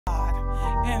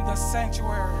in the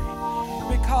sanctuary,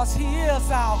 because he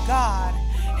is our God.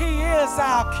 He is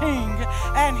our King,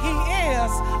 and he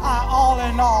is our all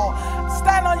in all.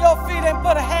 Stand on your feet and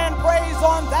put a hand praise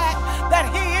on that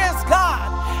he is God,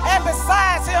 and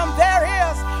besides him there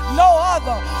is no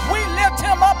other. We lift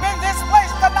him up in this place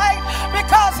tonight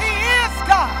because he is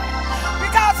God.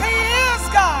 Because he is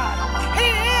God.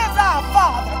 He is our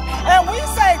Father. And we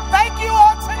say thank you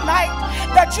on tonight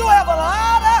that you have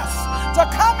allowed us to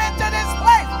come into this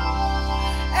place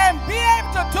and be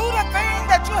able to do the thing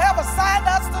that you have assigned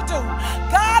us to do.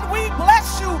 God, we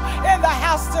bless you in the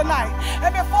house tonight.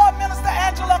 And before Minister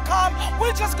Angela comes,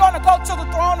 we're just going to go to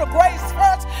the throne of grace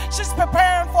first. She's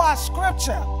preparing for our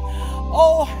scripture.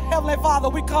 Oh, Heavenly Father,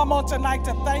 we come on tonight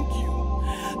to thank you,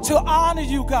 to honor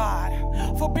you, God,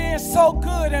 for being so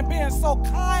good and being so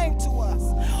kind to us.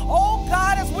 Oh,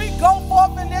 God, as we go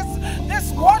forth in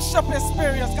this worship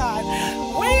experience, God,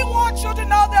 we want you to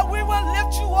know that we will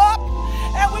lift you up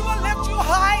and we will lift you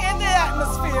high in the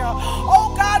atmosphere.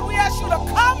 Oh, God, we ask you to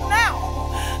come now.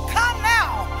 Come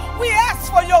now. We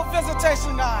ask for your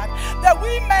visitation, God, that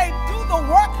we may do the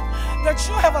work that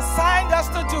you have assigned us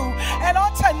to do. And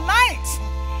on tonight,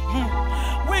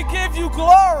 we give you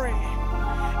glory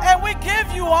and we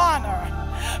give you honor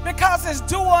because it's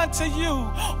due unto you.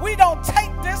 We don't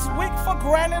take this week for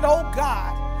granted, oh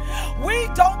God. We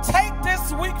don't take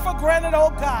this week for granted,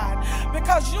 oh God,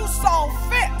 because you saw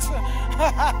fit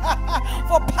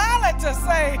for Pilate to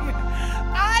say,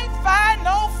 I find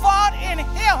no fault in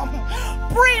him.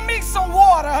 Bring me some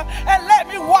water and let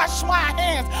me wash my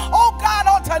hands. Oh God,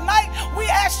 on tonight, we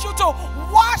ask you to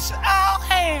wash our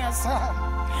hands.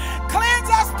 Cleanse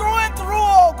us through and through,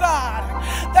 oh God,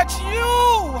 that you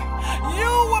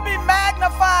will be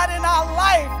magnified in our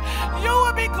life. You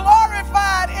will be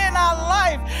glorified in our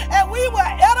life, and we will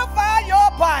edify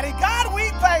your body. God, we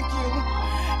thank you,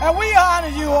 and we honor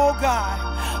you, oh God.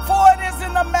 For it is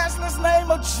in the matchless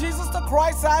name of Jesus the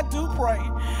Christ I do pray.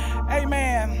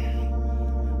 Amen.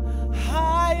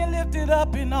 High and lifted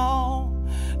up in all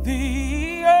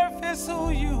the earth is who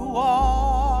you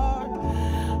are.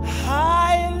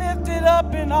 High and lifted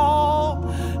up in all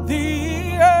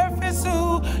the earth is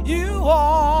who you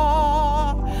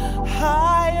are.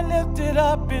 High and lifted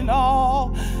up in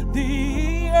all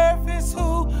the earth is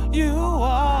who you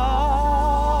are.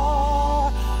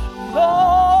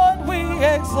 Lord, we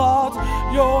exalt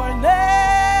your name.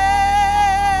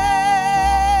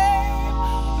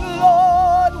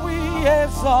 Lord, we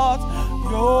exalt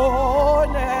your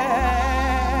name.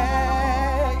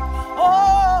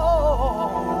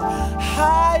 Oh,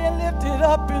 high and lifted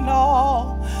up in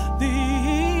all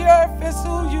the earth is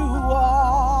who you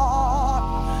are.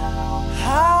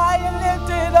 High and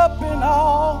lifted up in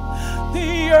all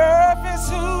the earth is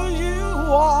who you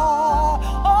are.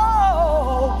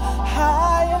 Oh,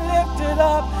 high and lifted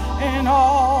up in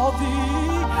all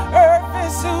the earth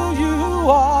is who you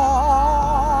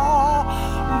are.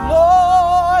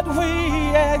 Lord, we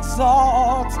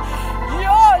exalt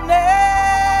your name.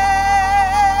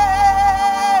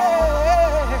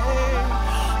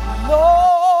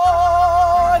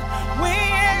 Lord, we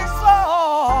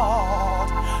exalt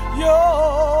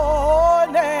your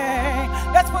name.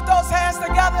 Let's put those hands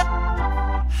together.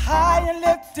 High and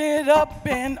lifted up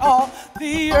in all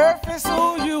the earth is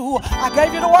who you. I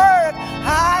gave you the word.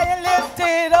 High and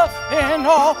lifted up in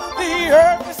all the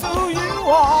earth is who you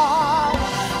are.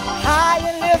 High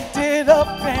and lifted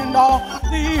up in all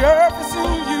the earth is who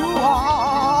you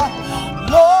are.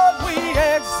 Lord, we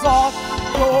exalt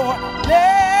your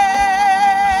name.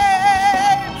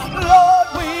 Lord,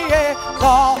 we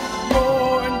exalt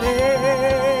your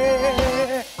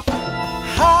name.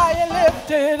 High and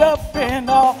lifted up in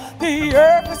all the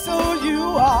earth is who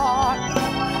you are.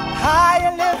 High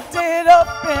and lifted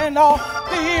up in all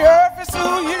the earth is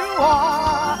who you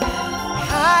are.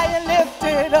 High and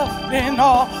lifted up in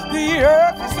all the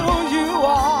earth is who you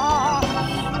are.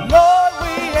 Lord,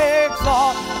 we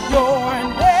exalt your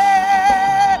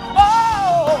name.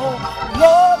 Oh,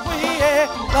 Lord, we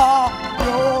exalt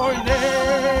your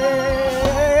name.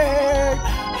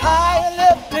 High and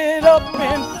lifted up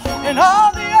in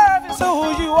all the earth is who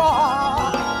you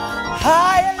are.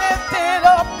 High and lifted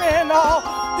up in all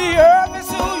the earth is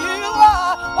who you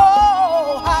are.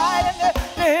 Oh, high and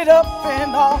lifted up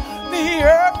in all the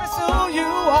earth is who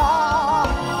you are.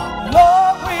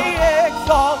 Lord, we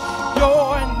exalt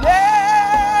your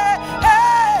name.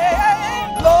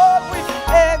 Lord, we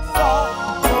exalt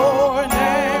your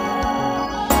name.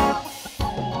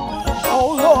 Oh,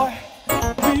 Lord,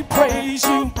 we praise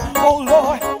you. Oh,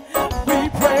 Lord, we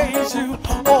praise you.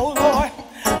 Oh, Lord,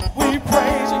 we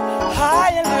praise you.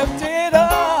 High and lifted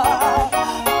up.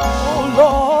 Oh,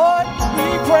 Lord.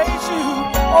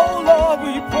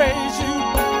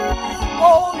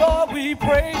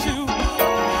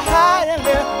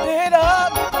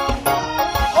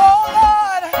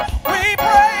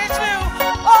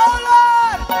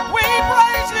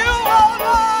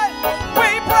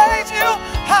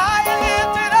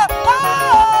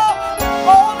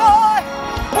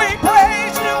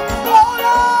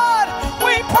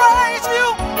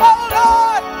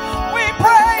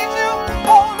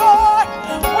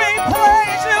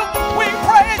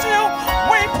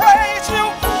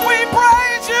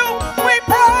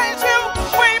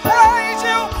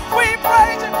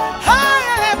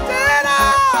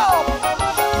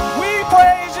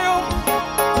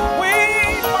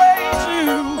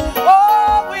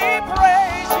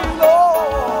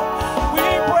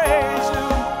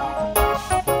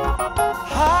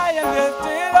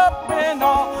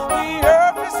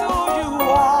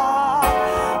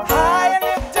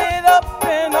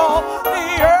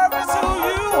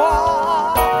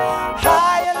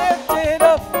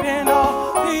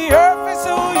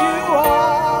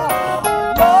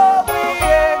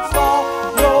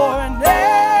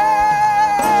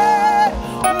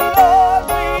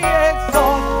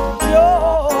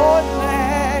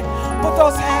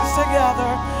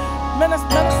 Father.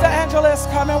 Minister Angela is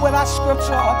coming with our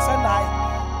scripture on tonight.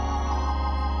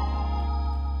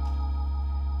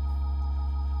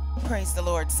 Praise the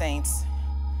Lord, saints.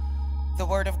 The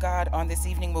word of God on this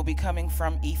evening will be coming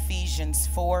from Ephesians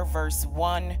 4, verse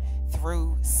 1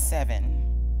 through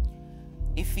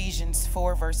 7. Ephesians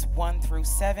 4, verse 1 through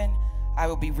 7. I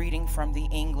will be reading from the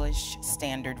English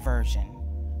Standard Version.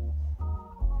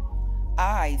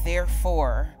 I,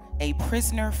 therefore, a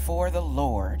prisoner for the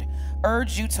Lord,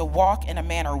 urge you to walk in a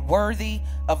manner worthy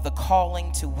of the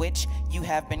calling to which you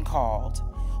have been called,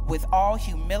 with all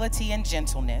humility and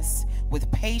gentleness,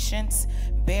 with patience,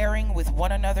 bearing with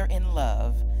one another in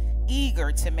love,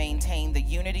 eager to maintain the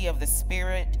unity of the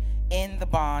Spirit in the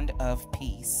bond of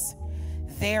peace.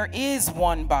 There is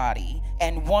one body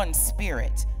and one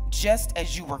Spirit, just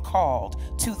as you were called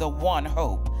to the one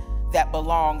hope that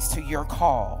belongs to your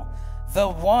call, the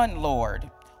one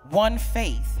Lord, one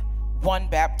faith, one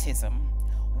baptism,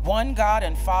 one God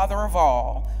and Father of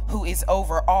all, who is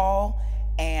over all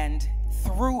and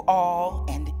through all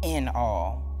and in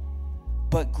all.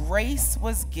 But grace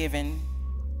was given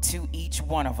to each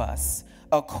one of us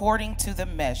according to the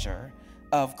measure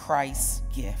of Christ's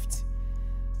gift.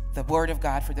 The word of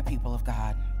God for the people of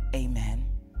God. Amen.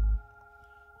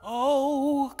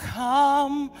 Oh,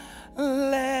 come,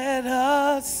 let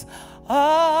us adore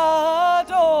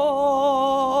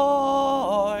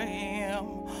him.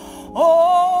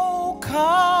 Oh,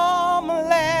 come,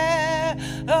 let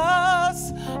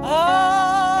us adore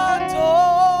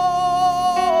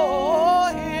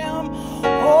him.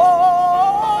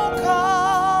 Oh,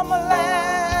 come,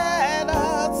 let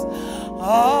us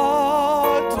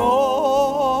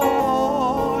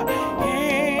adore him.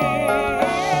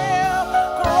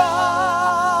 Christ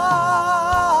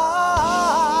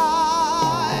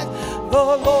the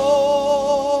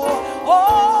Lord.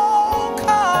 Oh,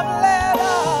 come, let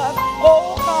us.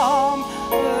 Oh, come,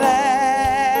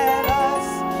 let us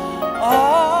adore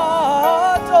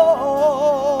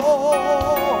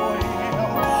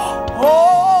him.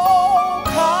 Oh,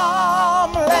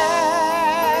 come,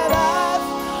 let us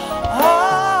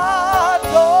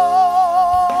adore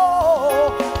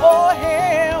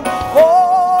him.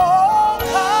 Oh,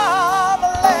 come,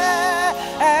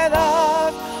 let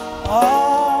us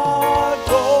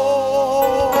adore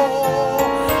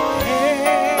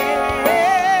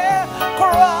him.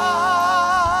 Christ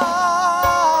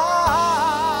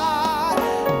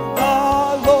the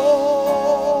Lord.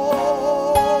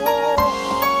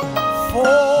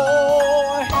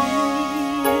 For he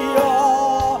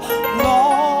alone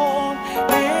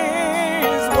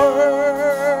is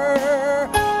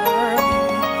worthy.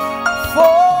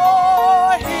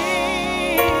 For he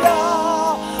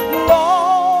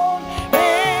alone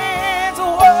is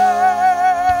worthy.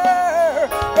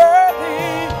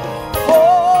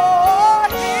 For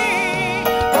he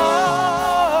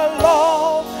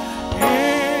alone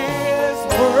is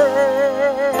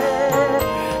worthy.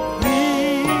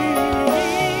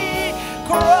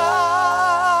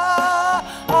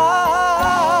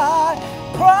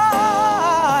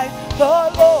 Christ the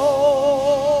Lord.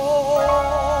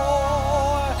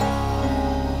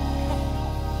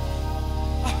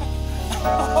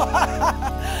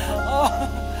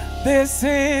 This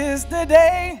is the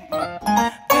day.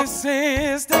 This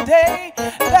is the day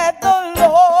that the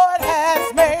Lord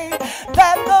has made.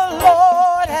 That the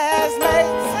Lord has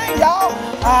made. Sing, y'all.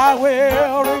 I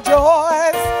will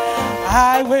rejoice.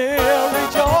 I will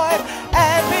rejoice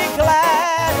and be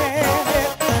glad in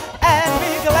it. And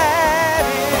be glad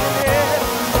in it.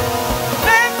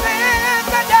 This is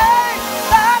the day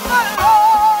that the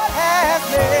Lord has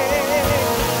made.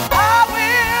 I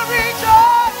will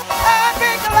rejoice and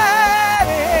be glad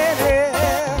in it.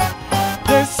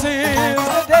 This is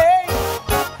the day.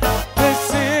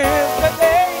 This is the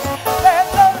day that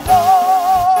the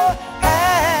Lord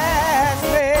has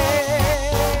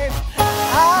made.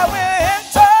 I will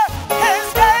enter his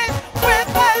gates with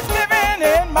thanksgiving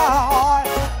in my heart.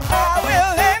 I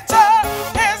will enter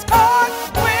his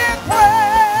courts with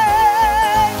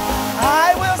praise.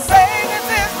 I will say this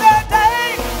is the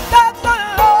day that the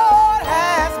Lord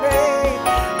has made.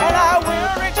 And I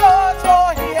will rejoice,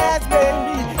 for he has made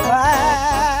me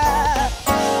glad.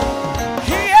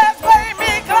 He has made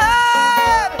me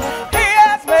glad. He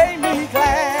has made me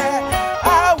glad.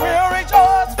 I will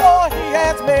rejoice, for he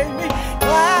has made me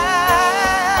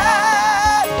glad.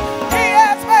 He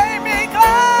has made me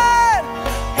glad.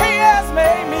 He has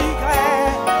made me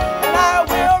glad. And I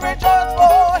will rejoice,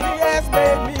 for he has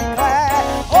made me glad.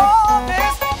 Oh,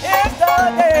 this is the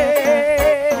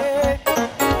day.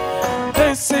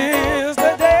 This is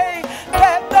the day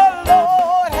that the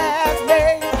Lord has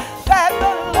made. That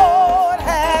the Lord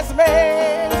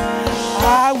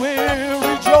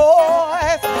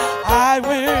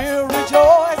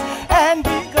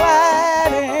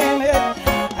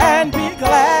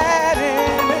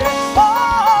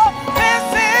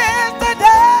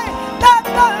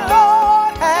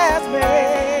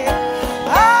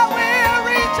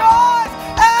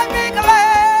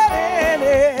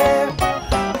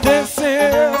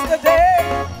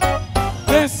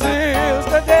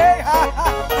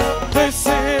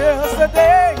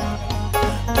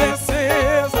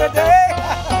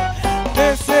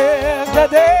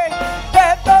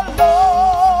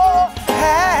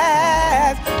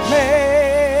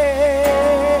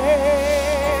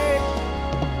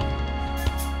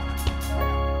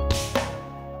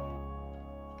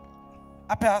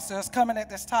pastor is coming at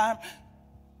this time.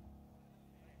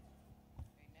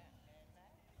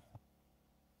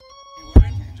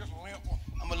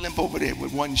 I'm going to limp over there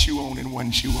with one shoe on and one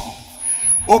shoe off.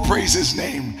 Oh, praise his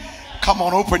name. Come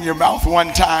on, open your mouth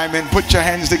one time and put your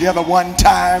hands together one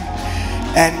time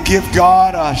and give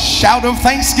God a shout of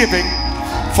thanksgiving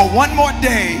for one more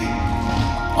day,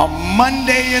 a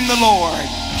Monday in the Lord.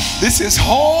 This is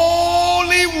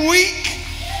Holy Week,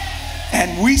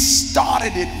 and we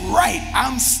started it right.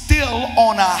 I'm still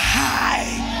on a high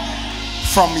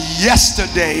from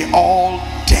yesterday all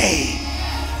day.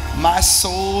 My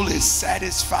soul is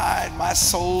satisfied. My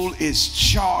soul is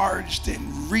charged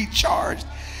and recharged.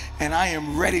 And I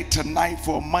am ready tonight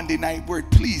for a Monday night word.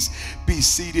 Please be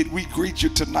seated. We greet you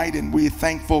tonight and we're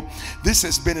thankful. This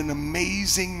has been an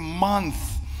amazing month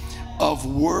of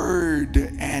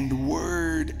word and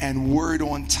word and word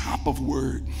on top of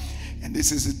word. And this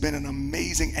has been an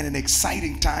amazing and an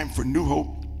exciting time for New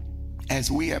Hope, as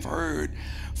we have heard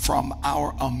from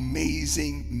our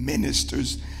amazing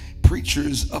ministers,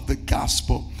 preachers of the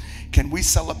gospel. Can we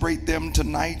celebrate them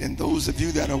tonight? And those of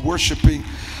you that are worshiping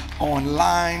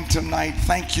online tonight,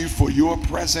 thank you for your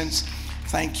presence.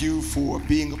 Thank you for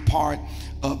being a part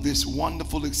of this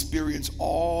wonderful experience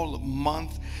all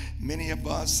month. Many of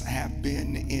us have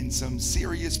been in some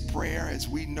serious prayer, as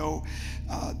we know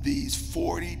these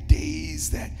 40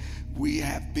 days that we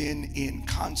have been in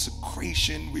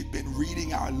consecration. We've been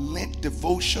reading our Lent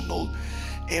devotional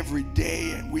every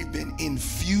day, and we've been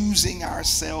infusing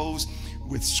ourselves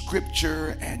with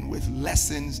scripture and with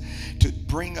lessons to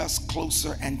bring us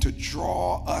closer and to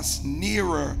draw us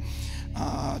nearer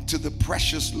to the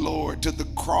precious Lord, to the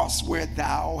cross where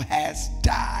thou hast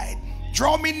died.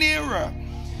 Draw me nearer,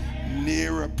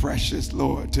 nearer, precious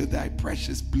Lord, to thy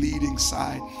precious bleeding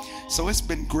side. So it's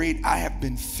been great. I have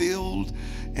been filled,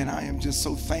 and I am just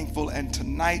so thankful. And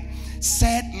tonight,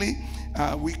 sadly,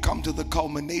 we come to the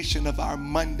culmination of our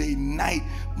Monday night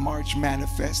March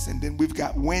Manifest. And then we've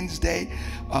got Wednesday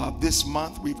this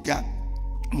month. We've got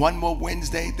one more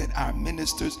Wednesday that our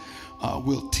ministers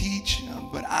will teach.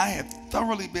 But I have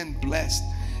thoroughly been blessed,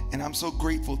 and I'm so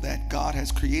grateful that God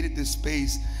has created this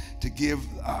space to give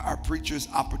our preachers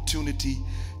opportunity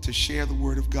to share the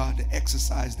word of God, to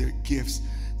exercise their gifts.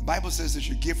 The Bible says that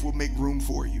your gift will make room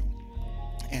for you,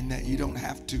 and that you don't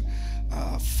have to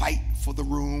fight for the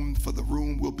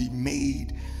room will be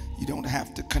made. You don't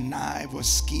have to connive or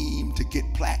scheme to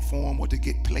get platform or to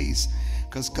get place,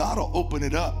 because God will open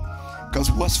it up,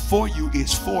 because what's for you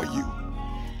is for you,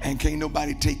 and can't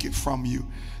nobody take it from you.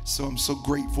 So I'm so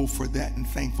grateful for that and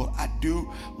thankful. I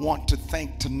do want to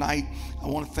thank tonight, I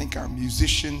want to thank our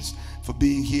musicians for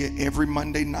being here every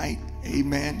Monday night.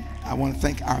 Amen. I want to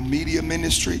thank our media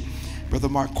ministry, Brother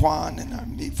Marquand,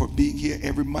 and for being here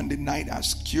every Monday night. Our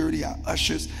security, our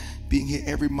ushers, being here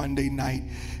every Monday night.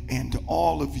 And to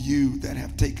all of you that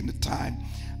have taken the time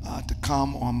to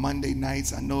come on Monday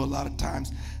nights. I know a lot of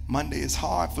times Monday is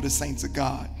hard for the saints of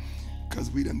God,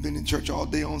 because we done been in church all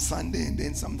day on Sunday, and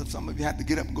then some of you have to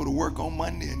get up and go to work on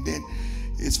Monday, and then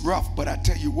it's rough. But I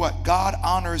tell you what, God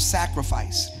honors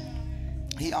sacrifice.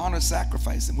 He honors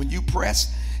sacrifice. And when you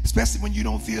press, especially when you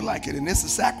don't feel like it, and it's a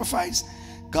sacrifice,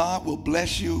 God will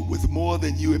bless you with more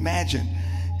than you imagine,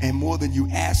 and more than you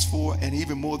asked for, and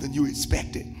even more than you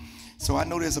expected. So I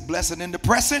know there's a blessing in the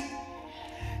pressing,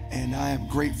 and I am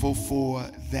grateful for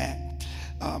that.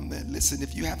 Listen,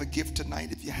 if you have a gift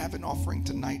tonight, if you have an offering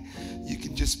tonight, you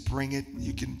can just bring it.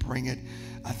 You can bring it.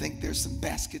 I think there's some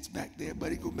baskets back there,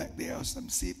 buddy. Go back there or something.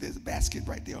 See if there's a basket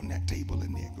right there on that table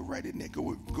in there. Go right in there. Go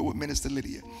with Minister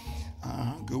Lydia.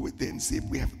 Go with that and see if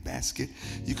we have a basket.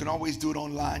 You can always do it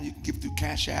online. You can give through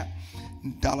Cash App,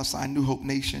 $ New Hope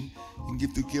Nation. You can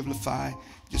give through Givelify.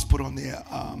 Just put on there.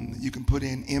 You can put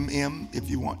in MM if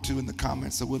you want to in the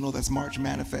comments, so we'll know that's March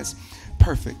Manifest.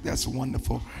 Perfect. That's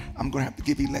wonderful. I'm going to have to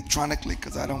give electronically,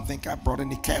 because I don't think I brought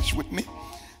any cash with me.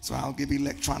 So I'll give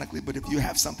electronically. But if you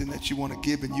have something that you want to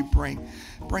give and you bring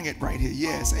it right here.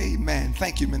 Yes, amen.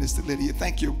 Thank you, Minister Lydia.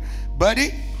 Thank you,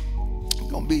 buddy. I'm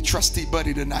going to be trustee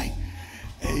buddy tonight.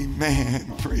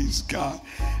 Amen. Praise God.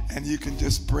 And you can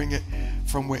just bring it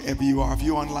from wherever you are. If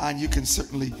you're online, you can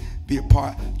certainly be a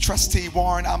part. Trustee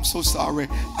Warren, I'm so sorry.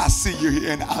 I see you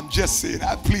here, and I'm just saying,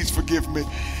 please forgive me.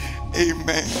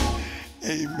 Amen.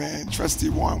 Amen. Trustee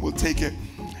Warren will take it.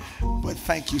 But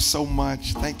thank you so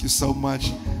much. Thank you so much.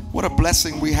 What a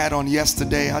blessing we had on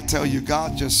yesterday. I tell you,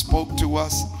 God just spoke to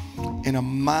us in a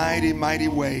mighty, mighty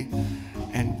way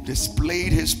and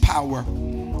displayed his power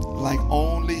like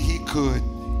only he could.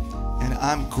 And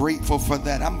I'm grateful for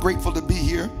that. I'm grateful to be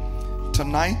here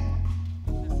tonight.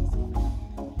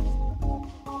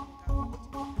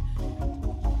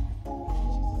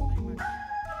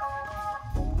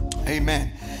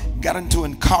 Amen. Got into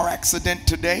a car accident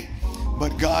today,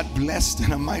 but God blessed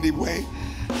in a mighty way.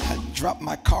 I dropped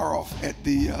my car off at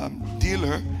the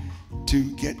dealer to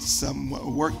get some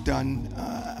work done.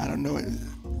 I don't know.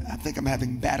 I think I'm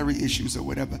having battery issues or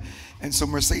whatever. And so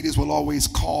Mercedes will always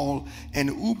call an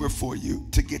Uber for you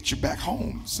to get you back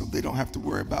home, so they don't have to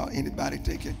worry about anybody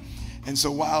taking. And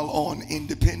so while on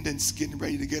Independence, getting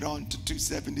ready to get on to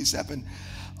 277,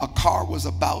 a car was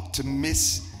about to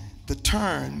miss the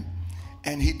turn,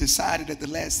 and he decided at the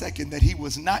last second that he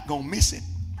was not going to miss it,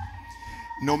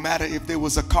 no matter if there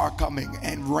was a car coming,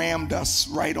 and rammed us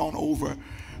right on over,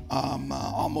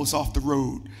 almost off the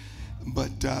road.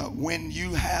 But when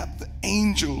you have the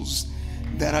angels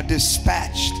that are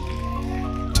dispatched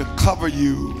to cover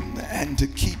you and to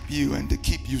keep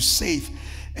you safe,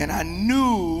 and I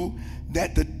knew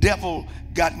that the devil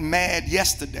got mad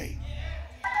yesterday.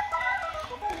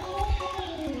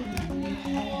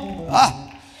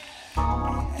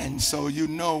 And so you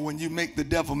know, when you make the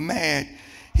devil mad,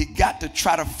 he got to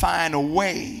try to find a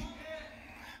way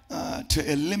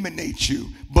to eliminate you.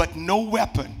 But no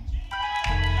weapon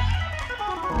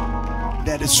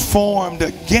that is formed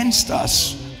against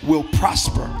us will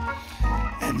prosper.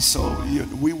 And so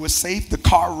we were safe. The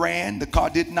car ran. The car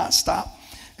did not stop.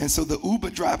 And so the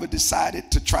Uber driver decided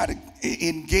to try to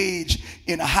engage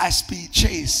in a high-speed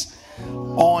chase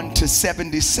on to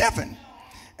 77.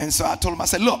 And so I told him, I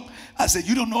said, look, I said,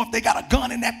 you don't know if they got a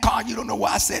gun in that car. You don't know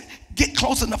why. I said, get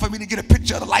close enough for me to get a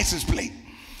picture of the license plate.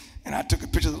 And I took a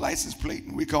picture of the license plate,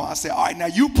 and I said, all right, now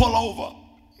you pull over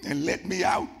and let me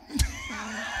out.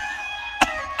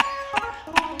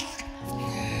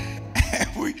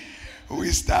 And we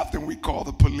stopped and we called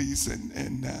the police,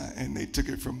 and they took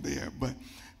it from there. But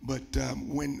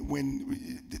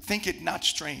when think it not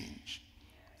strange,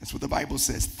 that's what the Bible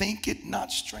says. Think it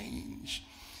not strange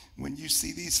when you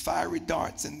see these fiery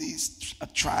darts and these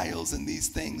trials and these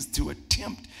things to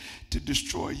attempt to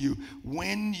destroy you.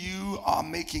 When you are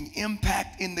making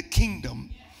impact in the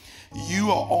kingdom, you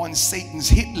are on Satan's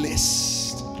hit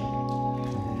list.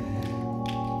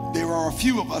 There are a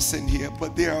few of us in here,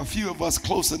 but there are a few of us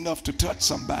close enough to touch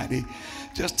somebody.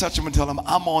 Just touch them and tell them,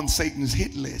 I'm on Satan's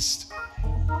hit list.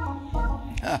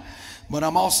 But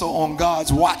I'm also on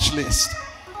God's watch list.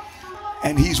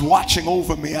 And he's watching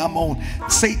over me. I'm on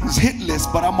Satan's hit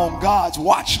list, but I'm on God's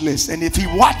watch list. And if he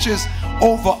watches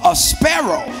over a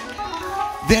sparrow,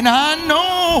 then I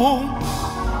know.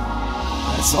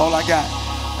 That's all I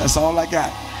got. That's all I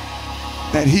got.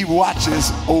 That he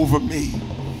watches over me.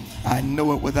 I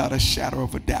know it without a shadow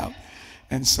of a doubt.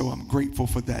 And so I'm grateful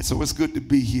for that. So it's good to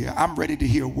be here. I'm ready to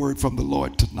hear a word from the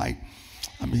Lord tonight.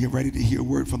 I'm here ready to hear a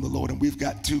word from the Lord. And we've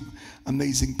got two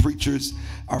amazing preachers.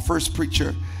 Our first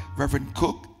preacher, Reverend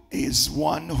Cook, is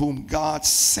one whom God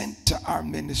sent to our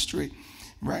ministry.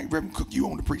 Right? Reverend Cook, you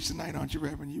on to preach tonight, aren't you,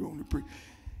 Reverend? You on to preach.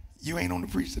 You ain't on to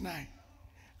preach tonight.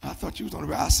 I thought you was on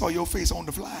the. I saw your face on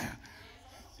the flyer.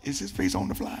 Is his face on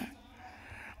the flyer?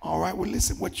 All right, well,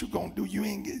 listen, what you're going to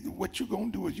do, what you're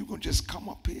going to do is you're going to just come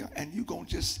up here and you're going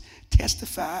to just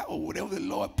testify, or whatever the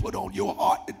Lord put on your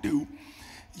heart to do,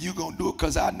 you're going to do it,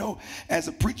 because I know as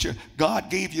a preacher, God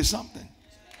gave you something.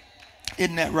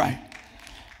 Isn't that right?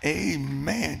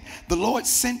 Amen. The Lord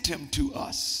sent him to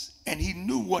us, and he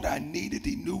knew what I needed.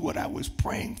 He knew what I was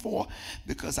praying for,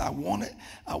 because I wanted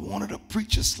a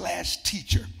preacher /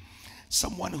 teacher,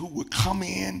 someone who would come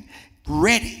in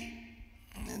ready,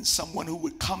 and someone who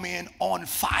would come in on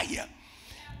fire,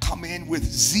 come in with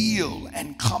zeal,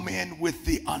 and come in with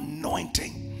the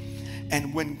anointing.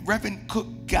 And when Reverend Cook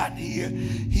got here,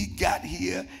 he got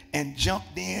here and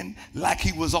jumped in like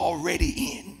he was already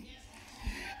in.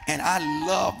 And I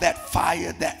love that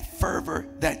fire, that fervor,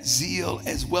 that zeal,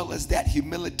 as well as that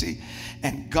humility.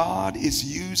 And God is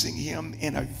using him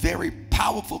in a very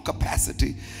powerful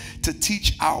capacity to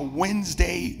teach our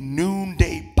Wednesday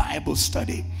noonday Bible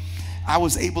study. I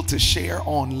was able to share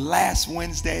on last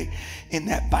Wednesday in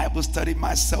that Bible study.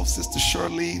 Myself, Sister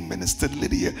Charlene, Minister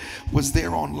Lydia was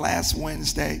there on last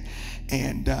Wednesday.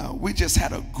 And we just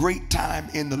had a great time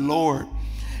in the Lord.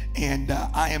 And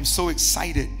I am so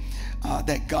excited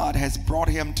that God has brought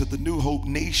him to the New Hope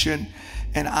Nation.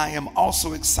 And I am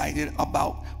also excited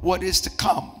about what is to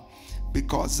come,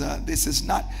 because this is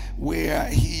not where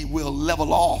he will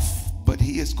level off, but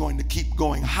he is going to keep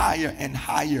going higher and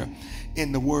higher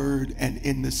in the word and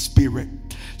in the spirit.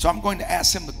 So I'm going to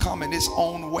ask him to come in his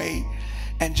own way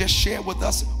and just share with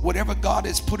us whatever God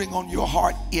is putting on your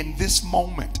heart in this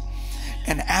moment.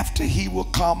 And after he will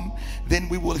come, then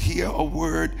we will hear a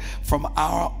word from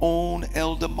our own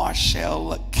Elder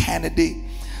Marshall Kennedy,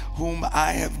 whom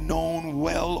I have known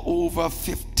well over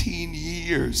 15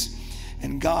 years.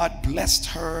 And God blessed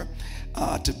her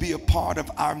to be a part of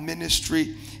our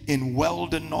ministry in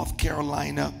Weldon, North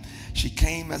Carolina. She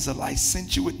came as a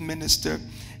licentiate minister,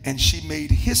 and she made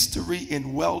history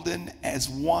in Weldon as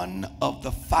one of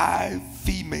the 5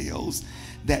 females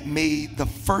that made the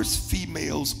first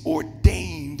females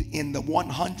ordained in the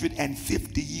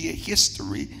 150-year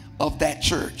history of that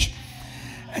church.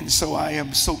 And so I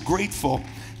am so grateful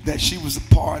that she was a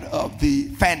part of the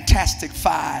Fantastic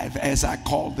Five, as I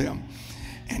call them.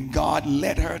 And God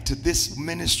led her to this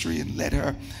ministry and led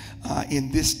her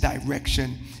in this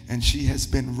direction, and she has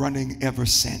been running ever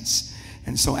since.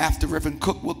 And so after Reverend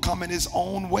Cook will come in his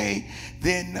own way,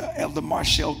 then Elder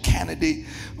Marshall Kennedy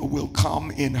will come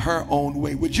in her own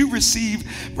way. Would you receive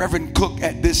Reverend Cook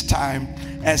at this time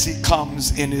as he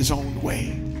comes in his own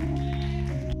way?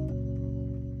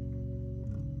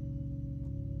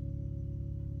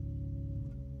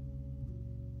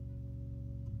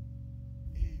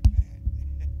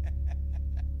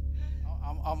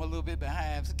 I'm a little bit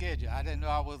behind schedule. I didn't know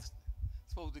I was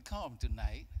supposed to come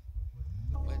tonight,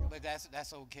 but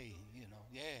that's okay, you know.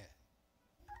 Yeah,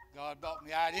 God brought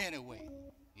me out anyway.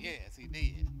 Yes, He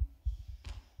did.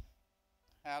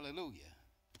 Hallelujah.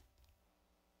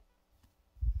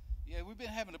 Yeah, we've been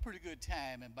having a pretty good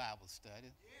time in Bible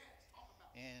study,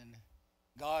 and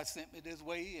God sent me this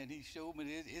way, and He showed me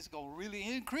this. It's gonna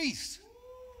really increase,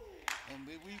 and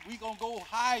we gonna go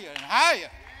higher and higher.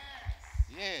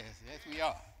 Yes, we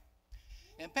are.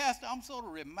 And Pastor, I'm sort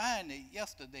of reminded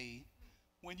yesterday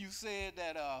when you said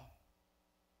that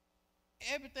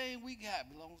everything we got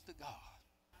belongs to God.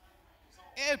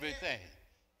 Everything.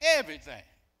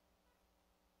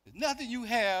 There's nothing you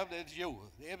have that's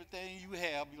yours. Everything you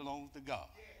have belongs to God.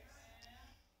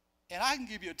 And I can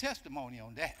give you a testimony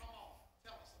on that.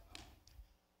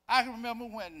 I can remember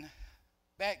when,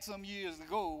 back some years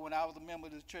ago, when I was a member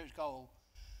of this church called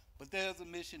Bethesda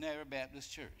Missionary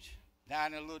Baptist Church,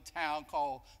 down in a little town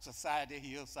called Society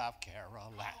Hill, South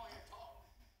Carolina.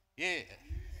 Yeah.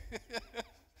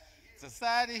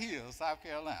 Society Hill, South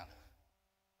Carolina.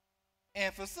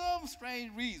 And for some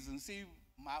strange reason, see,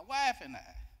 my wife and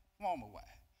I, former wife,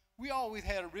 we always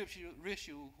had a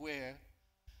ritual where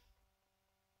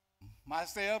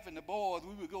myself and the boys,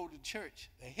 we would go to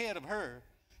church ahead of her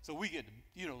so we get,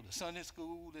 the Sunday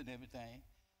school and everything.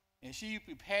 And she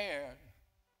prepared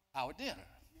our dinner.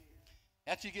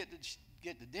 After you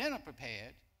get the dinner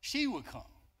prepared, she would come.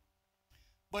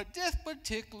 But this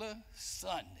particular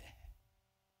Sunday,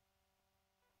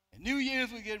 and New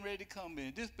Year's we're getting ready to come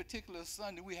in. This particular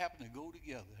Sunday, we happened to go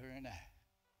together, her and I.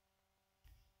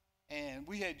 And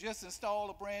we had just installed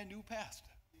a brand new pastor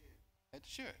at the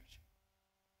church.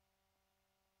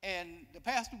 And the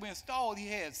pastor we installed, he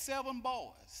had 7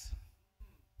 boys.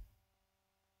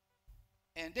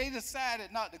 And they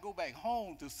decided not to go back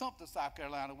home to Sumter, South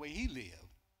Carolina, where he lived.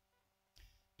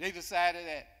 They decided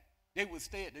that they would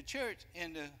stay at the church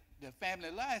in the Family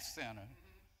Life Center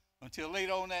until late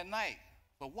on that night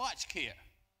for watch care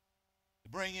to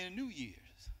bring in New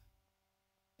Year's.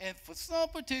 And for some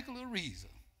particular reason,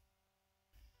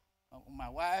 my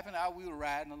wife and I, we were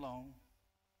riding along.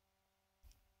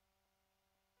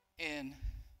 And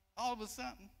all of a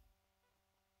sudden,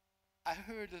 I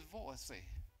heard this voice say,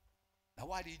 "Now,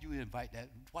 why didn't you invite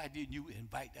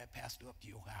that pastor up to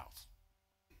your house?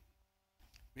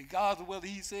 Regardless of whether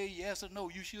he said yes or no,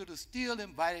 you should have still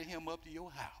invited him up to your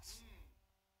house."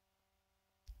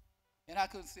 And I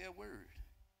couldn't say a word.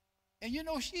 And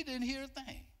she didn't hear a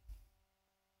thing.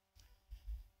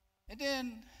 And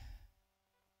then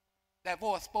that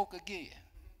voice spoke again.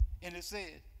 And it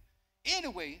said,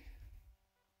 "Anyway,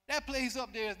 that place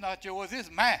up there is not yours,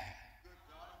 it's mine.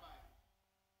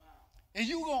 And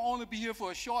you're going to only be here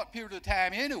for a short period of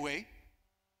time anyway.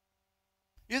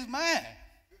 It's mine."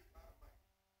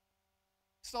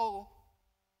 So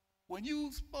when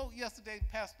you spoke yesterday,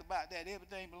 Pastor, about that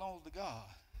everything belongs to God,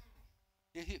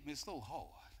 it hit me so hard.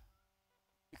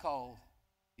 Because,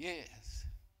 yes,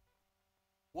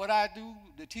 what I do,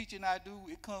 the teaching I do,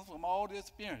 it comes from all the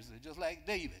experiences, just like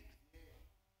David.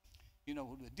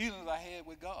 The dealings I had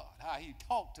with God, how he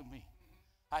talked to me,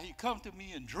 how he come to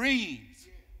me in dreams,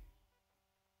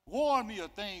 warned me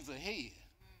of things ahead.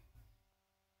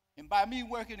 And by me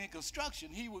working in construction,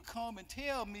 he would come and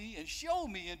tell me and show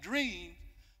me in dreams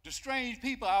the strange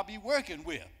people I'll be working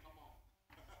with.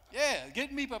 Yeah,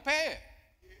 getting me prepared.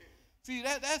 See,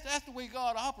 that's the way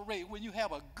God operates when you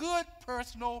have a good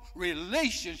personal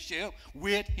relationship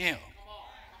with him.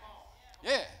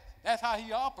 Yeah, that's how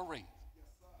he operates.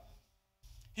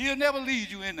 He'll never lead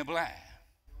you in the blind.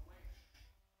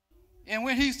 And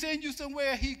when he sends you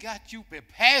somewhere, he got you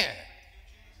prepared.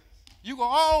 You're going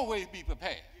to always be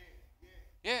prepared.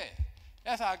 Yeah,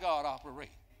 that's how God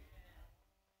operates.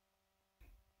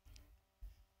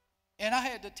 And I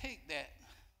had to take that,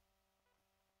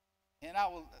 and I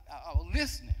was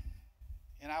listening,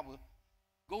 and I would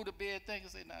go to bed thinking,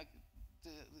 say, now,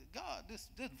 God, this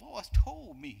voice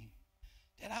told me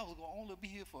that I was going to only be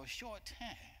here for a short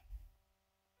time.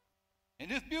 And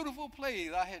this beautiful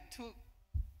place I had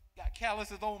got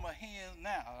calluses on my hands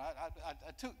now.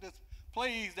 I took this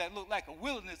place that looked like a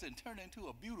wilderness and turned it into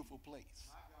a beautiful place.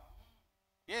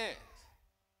 Yes.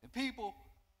 And people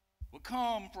would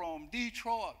come from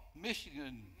Detroit,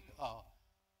 Michigan,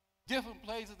 different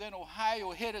places in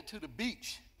Ohio, headed to the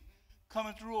beach,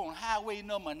 coming through on highway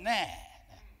number 9.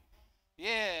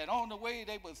 Yeah, and on the way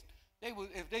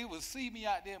if they would see me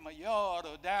out there in my yard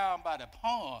or down by the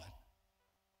pond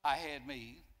I had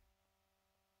made,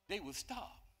 they would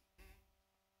stop.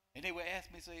 And they would ask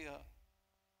me, say,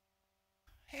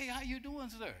 hey, how you doing,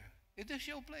 sir? Is this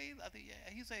your place? I said,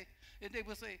 yeah. And they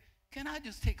would say, can I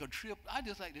just take a trip? I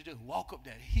just like to just walk up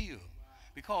that hill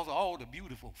because of all the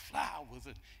beautiful flowers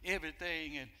and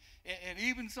everything. And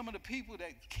even some of the people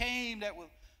that came that was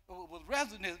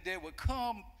residents, they would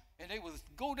come and they would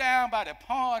go down by the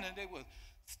pond and they would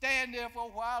stand there for a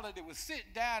while and they would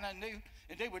sit down and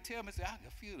they would tell me, say, I can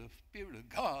feel the Spirit of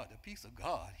God, the peace of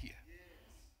God here. Yes.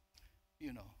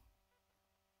 You know.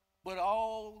 But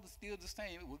all still the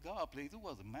same. It was God's place. It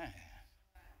wasn't mine.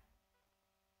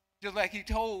 Just like he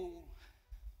told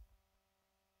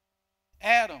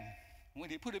Adam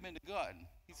when he put him in the garden.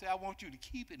 He said, I want you to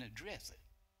keep it and dress it.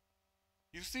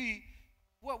 You see,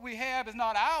 what we have is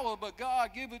not ours, but God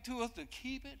gave it to us to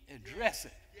keep it and dress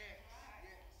it.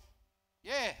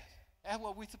 Yes, that's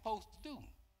what we're supposed to do.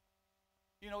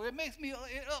 You know, it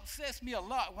upsets me a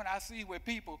lot when I see where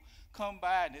people come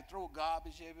by and they throw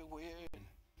garbage everywhere and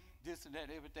this and that,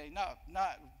 everything,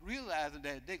 not realizing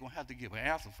that they're going to have to give an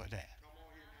answer for that.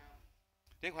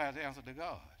 They're going to have to answer to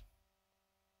God.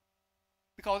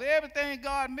 Because everything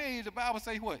God made, the Bible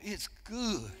says what? It's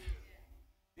good.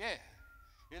 Yeah.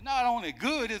 It's not only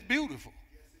good, it's beautiful.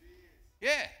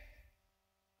 Yeah.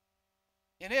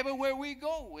 And everywhere we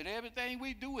go, and everything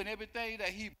we do, and everything that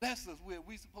he blesses us with,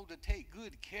 we're supposed to take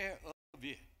good care of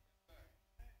it.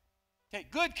 Take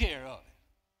good care of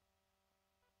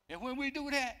it. And when we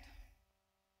do that,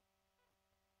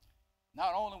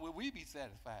 not only will we be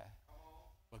satisfied,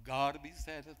 but God will be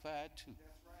satisfied too.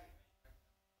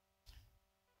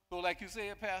 So like you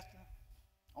said, Pastor,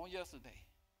 on yesterday,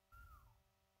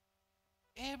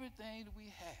 everything that we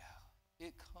have,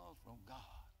 it comes from God.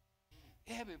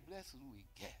 Every blessing we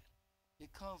get,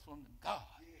 it comes from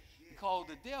God. Because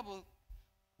the devil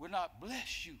will not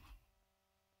bless you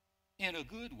in a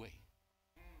good way.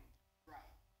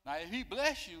 Now, if he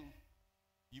bless you,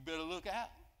 you better look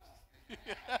out.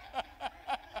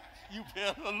 You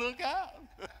better look out.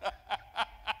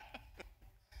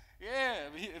 Yeah,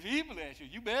 if he bless you,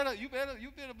 you better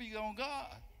be on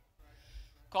God.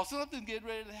 Because something's getting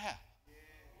ready to happen.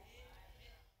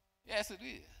 Yes, it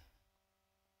is.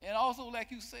 And also,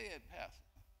 like you said, Pastor,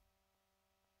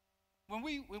 when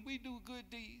we do good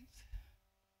deeds,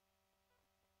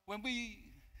 when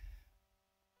we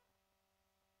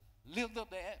lift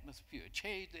up the atmosphere,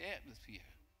 change the atmosphere,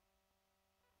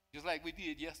 just like we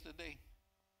did yesterday,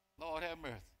 Lord have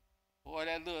mercy. Boy,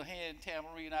 that little hand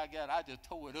tambourine I got, I just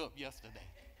tore it up yesterday.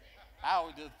 I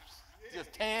was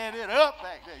just tearing it up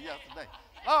back there yesterday.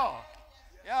 Oh,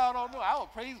 y'all don't know. I was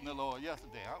praising the Lord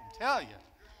yesterday. I'm telling you.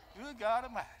 Good God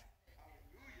Almighty.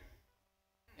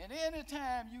 And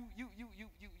anytime you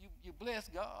bless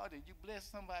God and you bless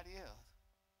somebody else,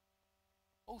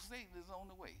 old Satan is on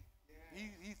the way.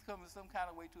 Yes. He's coming some kind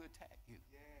of way to attack you.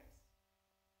 Yes.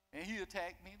 And he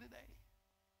attacked me today.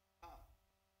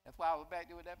 That's why I was back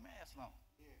there with that mask on.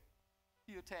 Yeah.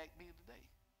 He attacked me today.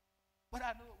 But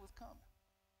I knew it was coming.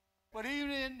 But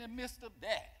even in the midst of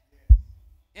that, yes,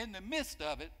 in the midst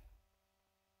of it,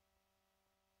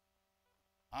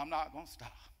 I'm not going to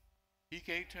stop. He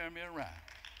can't turn me around.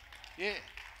 Yeah.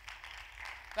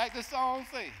 Like the song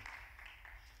says,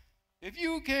 if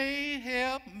you can't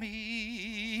help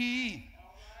me,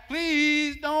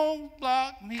 please don't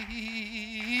block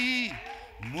me.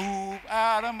 Move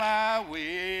out of my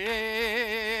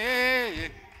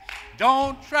way.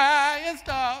 Don't try and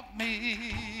stop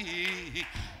me.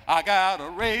 I got a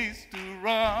race to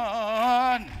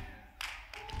run,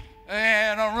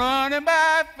 and I'm running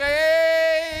by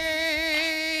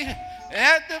faith.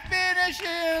 At the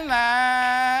finishing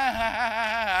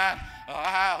line,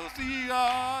 I'll see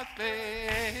God's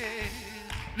face.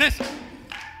 Listen,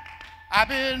 I've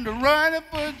been running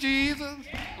for Jesus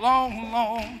long,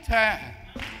 long time.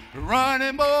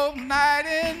 Running both night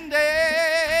and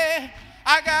day.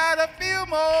 I got a few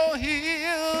more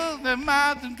hills and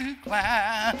mountains to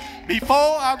climb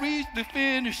before I reach the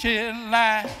finishing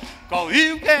line. 'Cause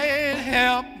you can't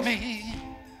help me.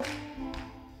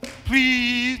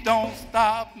 Please don't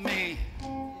stop me.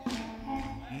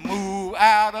 Move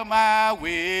out of my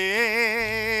way.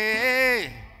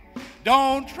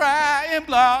 Don't try and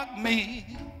block me.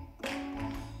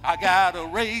 I got a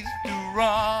race to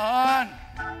run,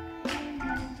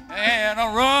 and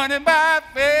I'm running by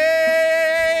faith.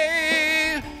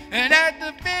 And at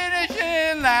the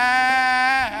finishing line,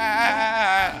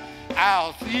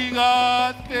 I'll see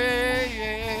God's face.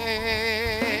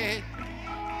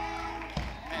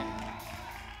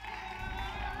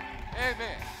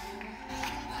 Amen.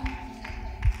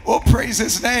 Oh, praise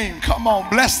his name. Come on,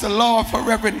 bless the Lord for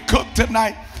Reverend Cook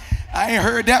tonight. I ain't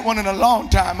heard that one in a long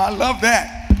time. I love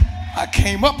that. I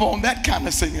came up on that kind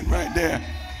of singing right there.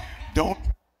 Don't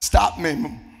stop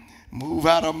me. Move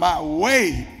out of my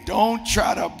way. Don't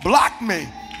try to block me.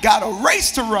 Got a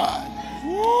race to run.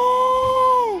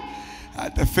 Woo!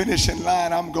 At the finishing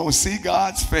line, I'm going to see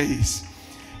God's face.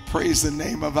 Praise the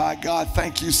name of our God.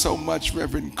 Thank you so much,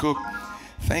 Reverend Cook.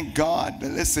 Thank God.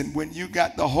 But listen, when you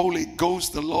got the Holy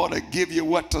Ghost, the Lord will give you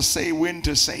what to say, when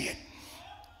to say it.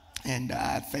 And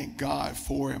I thank God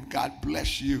for him. God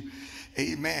bless you.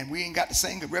 Amen. We ain't got to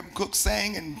sing, but Reverend Cook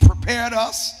sang and prepared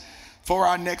us for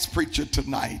our next preacher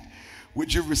tonight.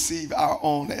 Would you receive our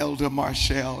own Elder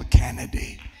Marshall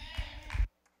Kennedy?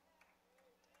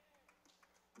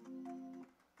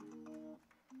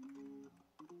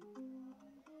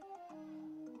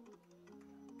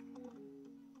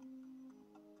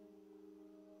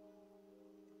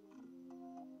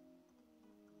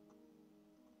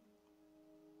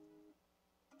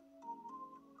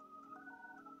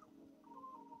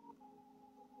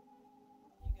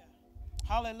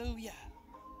 Hallelujah.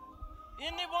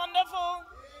 Isn't it wonderful?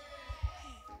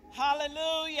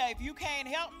 Hallelujah. If you can't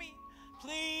help me,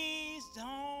 please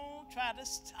don't try to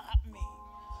stop me.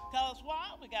 Because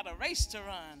why? We got a race to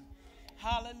run.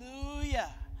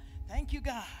 Hallelujah. Thank you,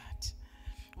 God.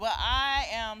 Well, I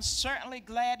am certainly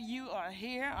glad you are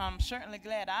here. I'm certainly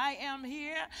glad I am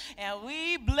here. And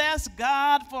we bless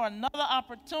God for another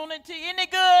opportunity. Isn't it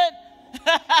good?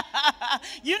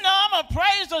 You know I'm a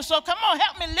praiser, so come on,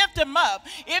 help me lift him up.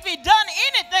 If he done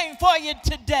anything for you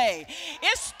today,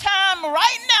 it's time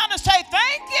right now to say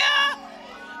thank you.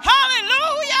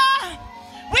 Hallelujah.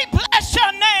 We bless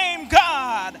your name,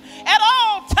 God, at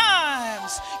all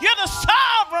times. You're the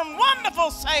sovereign,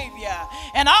 wonderful Savior,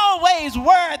 and always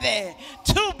worthy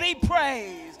to be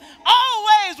praised.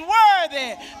 Always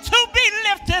worthy to be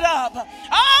lifted up.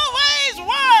 Always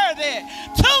worthy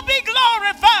to be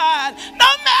glorified. No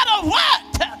matter what,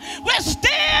 we're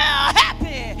still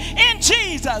happy in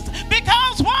Jesus.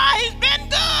 Because why? He's been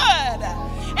good.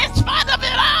 In spite of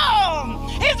it all,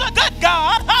 he's a good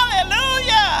God.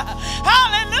 Hallelujah.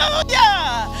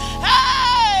 Hallelujah.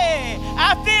 Hey,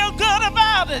 I feel good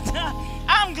about it.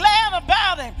 I'm glad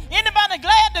about it. Anybody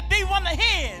glad to be one of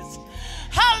his?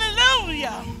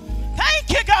 Hallelujah. Thank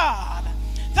you, God.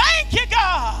 Thank you,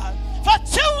 God, for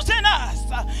choosing us.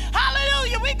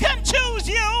 Hallelujah. We couldn't choose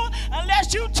you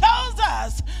unless you chose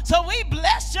us. So we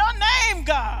bless your name,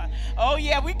 God. Oh,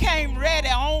 yeah, we came ready,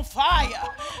 on fire.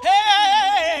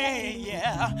 Hey,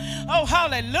 yeah. Oh,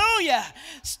 hallelujah.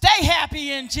 Stay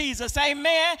happy in Jesus.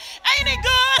 Amen. Ain't it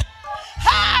good?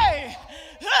 Hey.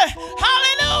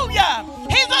 Hallelujah.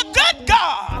 He's a good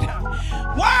God,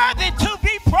 worthy to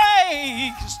be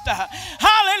praised.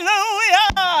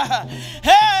 Hallelujah.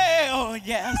 Hey, oh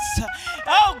yes.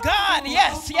 Oh God,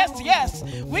 yes, yes, yes.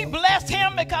 We bless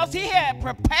him because he had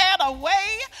prepared a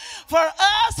way for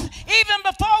us even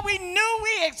before we knew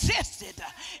we existed.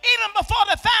 Even before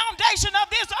the foundation of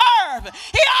this earth,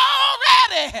 he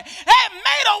already had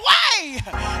made a way.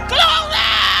 Glory!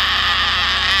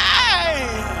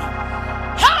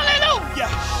 Hallelujah.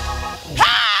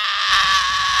 Hey!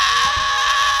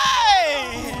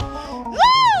 Woo!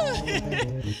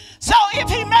 So if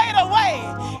he made a way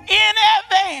in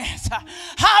advance,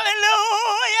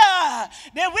 hallelujah,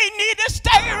 then we need to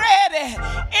stay ready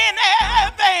in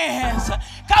advance.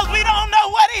 Because we don't know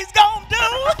what he's going to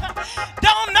do.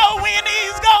 Don't know when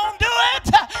he's going to do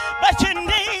it. But you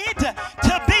need to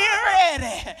be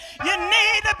ready. You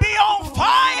need to be on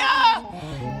fire.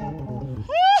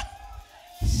 Woo!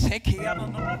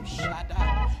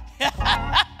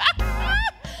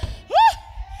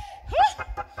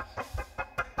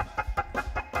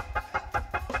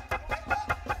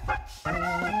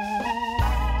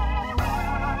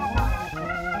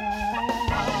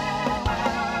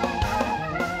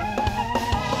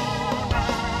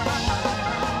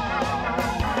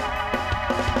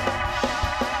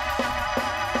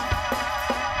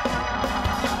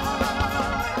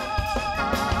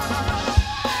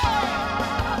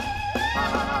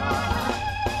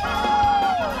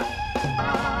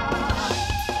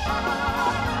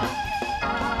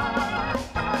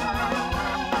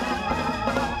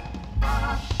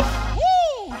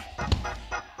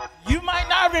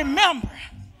 I remember,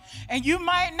 and you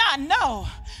might not know,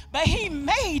 but he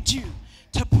made you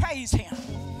to praise him.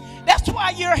 That's why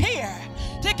you're here,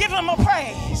 to give him a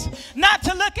praise. Not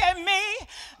to look at me,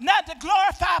 not to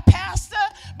glorify pastor,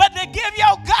 but to give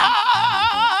your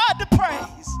God the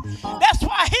praise. That's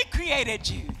why he created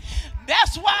you.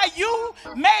 That's why you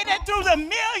made it through the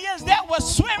millions that were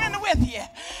swimming with you.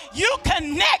 You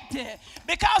connected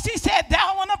because he said,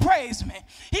 thou want to praise me.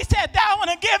 He said, thou want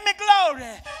to give me glory.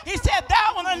 He said,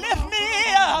 thou want to lift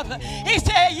me up. He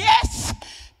said, yes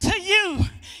to you.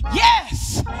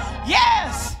 Yes,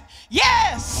 yes,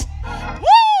 yes.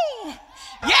 Woo!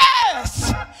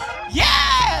 Yes,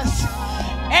 yes.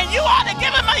 And you ought to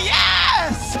give him a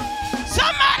yes.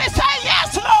 Somebody say,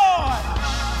 yes, Lord.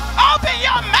 Open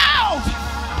your mouth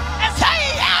and say,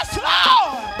 yes,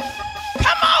 Lord.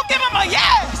 Come on, give him a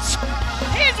yes.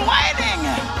 He's waiting.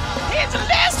 He's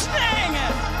listening.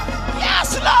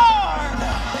 Yes, Lord.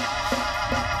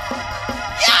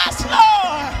 Yes,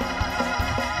 Lord.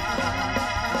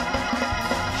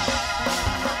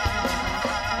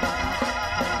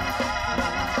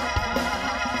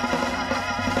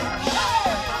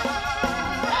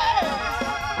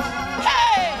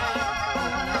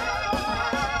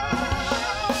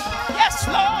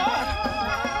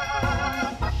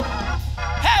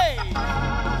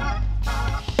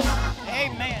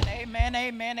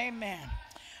 Amen, amen.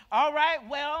 All right,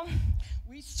 well,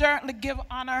 we certainly give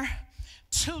honor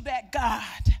to that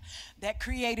God that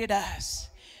created us.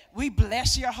 We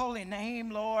bless your holy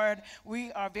name, Lord.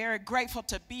 We are very grateful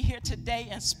to be here today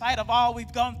in spite of all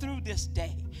we've gone through this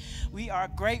day. We are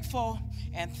grateful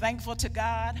and thankful to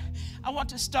God. I want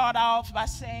to start off by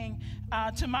saying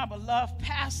to my beloved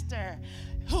pastor,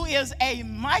 who is a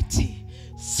mighty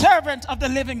servant of the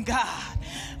living God.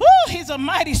 Woo, he's a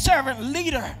mighty servant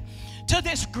leader to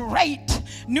this great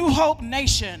New Hope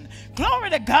nation. Glory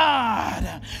to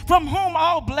God, from whom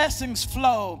all blessings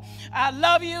flow. I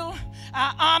love you.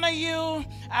 I honor you.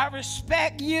 I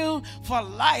respect you for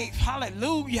life.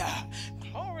 Hallelujah.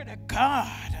 Glory to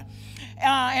God.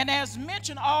 And as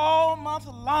mentioned all month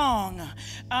long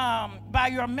by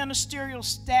your ministerial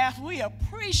staff, we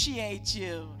appreciate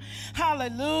you.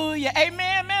 Hallelujah.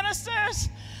 Amen, ministers.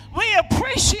 We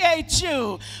appreciate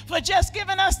you for just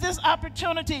giving us this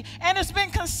opportunity, and it's been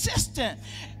consistent.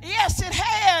 Yes, it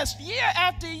has. Year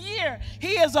after year,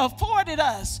 he has afforded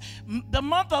us the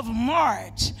month of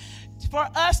March for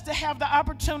us to have the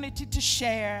opportunity to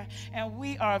share, and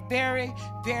we are very,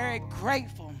 very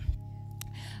grateful.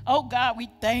 Oh, God, we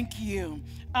thank you.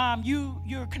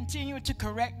 You're continuing to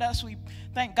correct us. We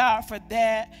thank God for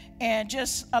that, and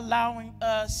just allowing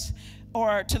us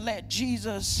or to let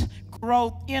Jesus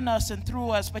grow in us and through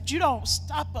us. But you don't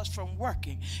stop us from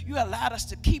working. You allowed us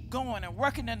to keep going and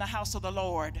working in the house of the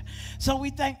Lord. So we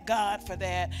thank God for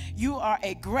that. You are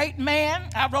a great man.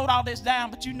 I wrote all this down,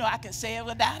 but you know I can say it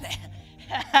without it.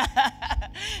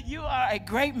 You are a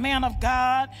great man of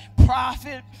God,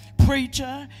 prophet,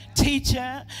 preacher,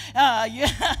 teacher,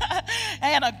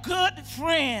 and a good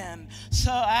friend.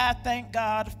 So I thank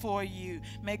God for you.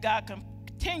 May God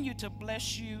continue to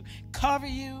bless you, cover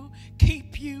you,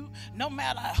 keep you, no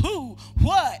matter who,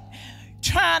 what,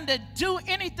 trying to do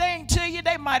anything to you,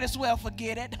 they might as well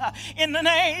forget it. In the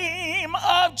name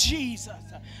of Jesus.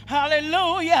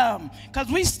 Hallelujah.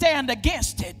 Because we stand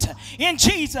against it. In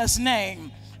Jesus'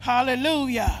 name.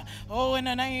 Hallelujah. Oh, in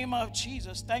the name of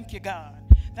Jesus. Thank you, God.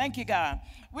 Thank you, God.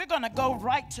 We're going to go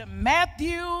right to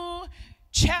Matthew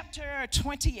chapter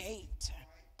 28.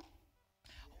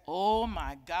 Oh,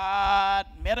 my God,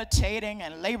 meditating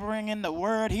and laboring in the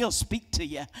word, he'll speak to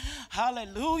you.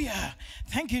 Hallelujah.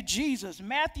 Thank you, Jesus.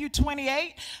 Matthew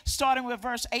 28, starting with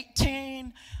verse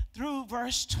 18 through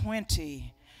verse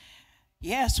 20.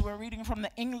 Yes, we're reading from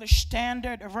the English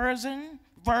Standard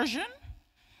Version.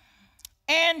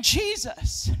 And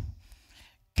Jesus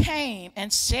came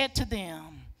and said to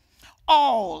them,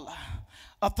 all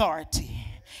authority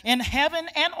in heaven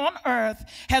and on earth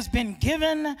has been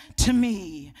given to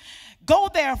me. Go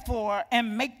therefore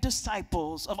and make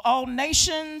disciples of all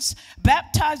nations,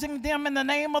 baptizing them in the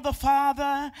name of the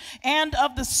Father and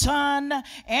of the Son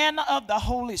and of the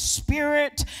Holy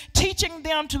Spirit, teaching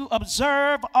them to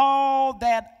observe all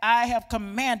that I have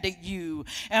commanded you.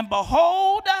 And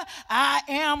behold, I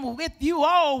am with you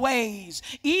always,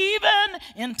 even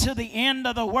until the end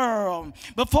of the world.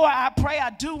 Before I pray, I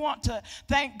do want to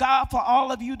thank God for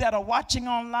all of you that are watching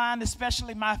online,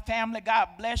 especially my family. God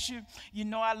bless you. You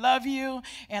know I love you.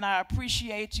 And I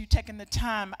appreciate you taking the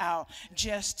time out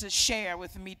just to share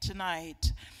with me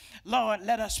tonight. Lord,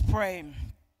 let us pray.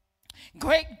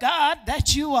 Great God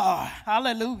that you are.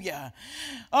 Hallelujah.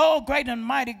 Oh, great and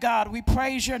mighty God, we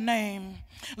praise your name.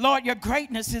 Lord, your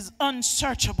greatness is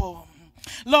unsearchable.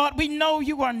 Lord, we know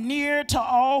you are near to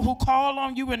all who call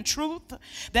on you in truth,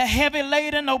 the heavy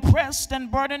laden, oppressed, and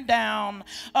burdened down,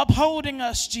 upholding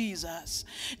us, Jesus.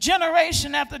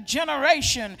 Generation after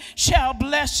generation shall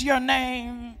bless your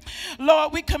name.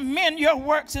 Lord, we commend your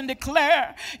works and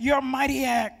declare your mighty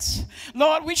acts.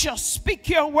 Lord, we shall speak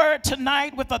your word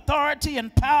tonight with authority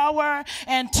and power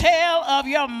and tell of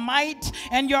your might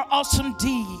and your awesome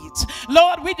deeds.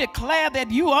 Lord, we declare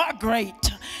that you are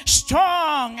great,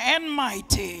 strong and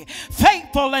mighty,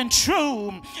 faithful and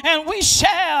true, and we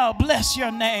shall bless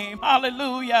your name.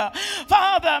 Hallelujah.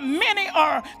 Father, many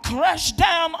are crushed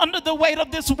down under the weight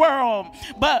of this world,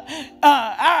 but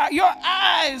your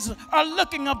eyes are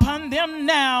looking upon them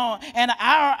now, and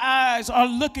our eyes are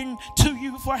looking to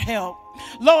you for help.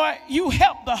 Lord, you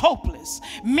help the hopeless,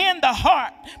 mend the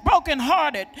heart,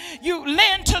 brokenhearted. You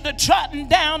lend to the trodden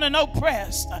down and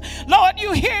oppressed. Lord,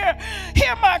 you hear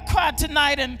my cry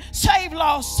tonight and save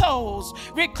lost souls,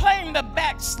 reclaim the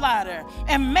backslider,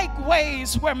 and make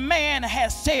ways where man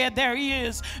has said there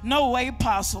is no way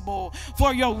possible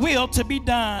for your will to be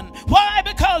done. Why?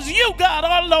 Because you, God,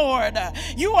 are Lord.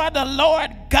 You are the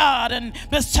Lord God, and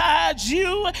besides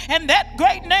you and that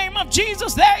great name of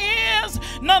Jesus, there is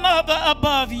none other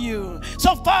above you.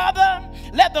 So, Father,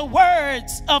 let the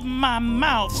words of my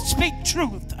mouth speak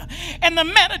truth, and the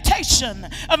meditation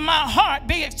of my heart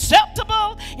be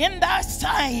acceptable in thy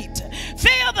sight.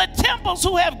 Fill the temples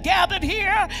who have gathered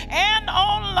here and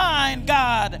online,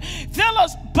 God. Fill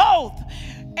us both,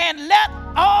 and let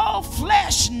all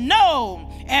flesh know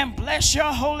and bless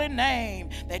your holy name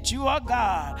that you are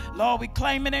God. Lord, we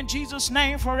claim it in Jesus'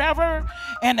 name forever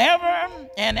and ever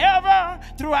and ever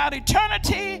throughout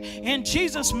eternity, in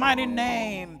Jesus' mighty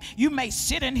name. You may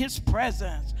sit in his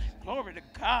presence. Glory to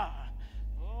God.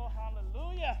 Oh,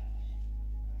 hallelujah.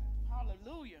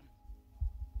 Hallelujah.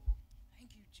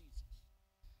 Thank you, Jesus.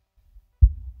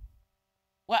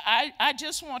 Well, I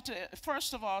just want to,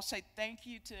 first of all, say thank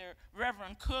you to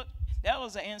Reverend Cook. That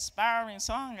was an inspiring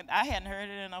song, and I hadn't heard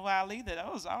it in a while either.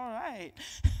 That was all right.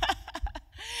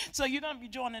 So you're going to be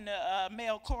joining the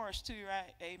male chorus too,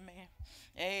 right? Amen.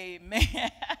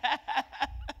 Amen.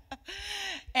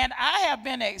 And I have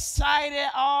been excited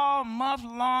all month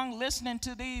long listening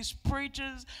to these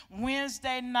preachers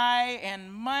Wednesday night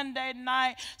and Monday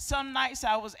night. Some nights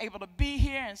I was able to be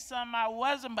here and some I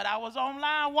wasn't, but I was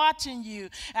online watching you.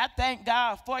 I thank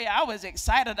God for you. I was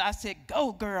excited. I said,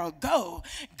 go girl, go.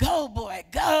 Go boy,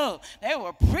 go. They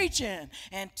were preaching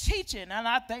and teaching, and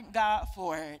I thank God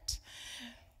for it.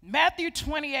 Matthew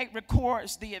 28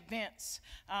 records the events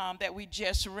that we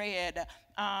just read,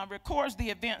 records the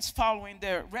events following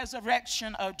the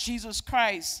resurrection of Jesus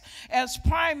Christ, as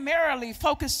primarily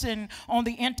focusing on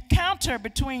the encounter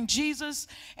between Jesus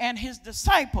and his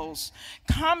disciples,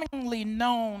 commonly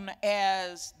known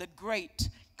as the Great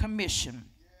Commission.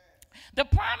 The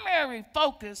primary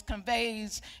focus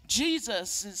conveys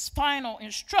Jesus' final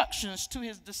instructions to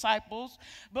his disciples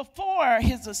before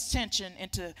his ascension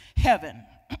into heaven.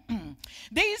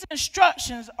 These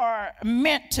instructions are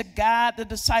meant to guide the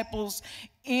disciples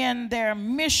in their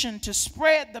mission to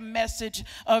spread the message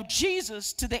of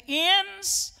Jesus to the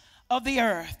ends of the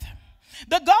earth.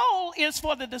 The goal is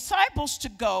for the disciples to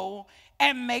go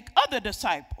and make other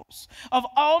disciples of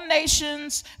all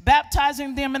nations,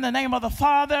 baptizing them in the name of the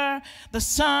Father, the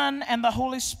Son, and the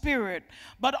Holy Spirit,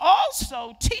 but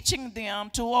also teaching them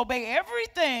to obey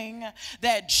everything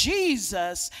that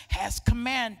Jesus has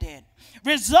commanded,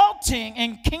 resulting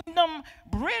in kingdom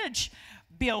bridge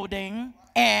building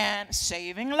and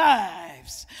saving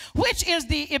lives, which is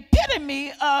the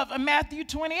epitome of Matthew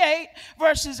 28,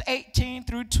 verses 18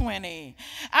 through 20.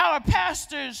 Our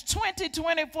pastor's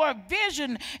 2024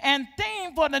 vision and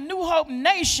theme for the New Hope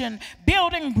Nation,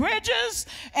 building bridges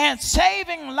and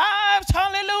saving lives,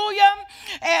 hallelujah,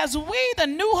 as we, the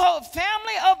New Hope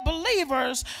family of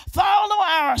believers, follow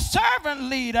our servant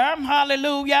leader,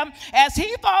 hallelujah, as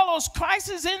he follows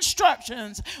Christ's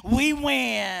instructions, we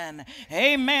win.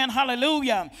 Amen, hallelujah.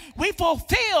 We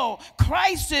fulfill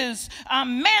Christ's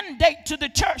mandate to the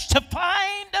church to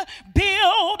find,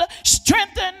 build,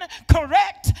 strengthen,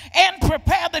 correct, and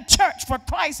prepare the church for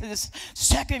Christ's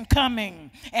second coming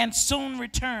and soon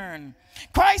return.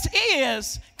 Christ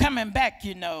is coming back,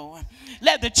 you know.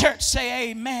 Let the church say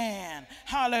amen.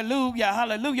 Hallelujah,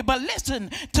 hallelujah. But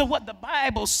listen to what the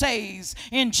Bible says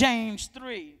in James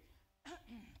 3.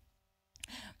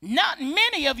 Not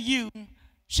many of you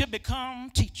should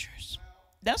become teachers.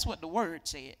 That's what the word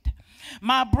said.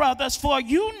 my brothers, for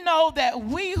you know that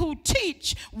we who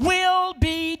teach will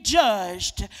be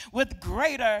judged with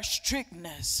greater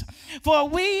strictness. For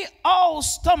we all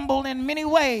stumble in many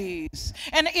ways.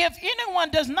 And if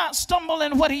anyone does not stumble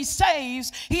in what he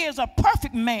says, he is a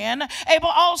perfect man, able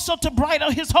also to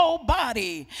bridle his whole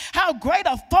body. How great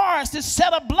a forest is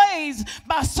set ablaze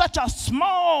by such a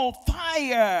small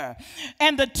fire.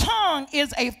 And the tongue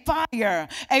is a fire,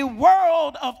 a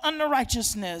world of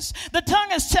unrighteousness. The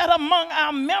tongue is set among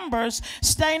our members,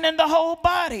 staining the whole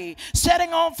body,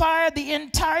 setting on fire the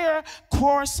entire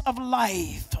course of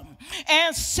life,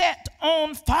 and set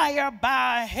on fire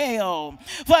by hell.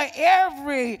 For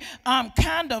every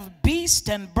kind of beast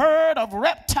and bird, of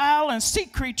reptile and sea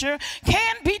creature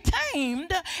can be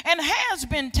tamed and has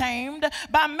been tamed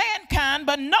by mankind,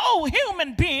 but no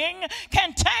human being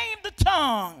can tame the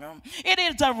tongue. It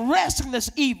is a restless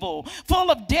evil,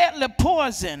 full of deadly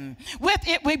poison. With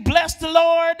it we bless the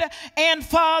Lord and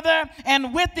Father,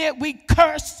 and with it we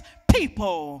curse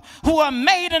people who are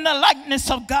made in the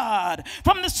likeness of God.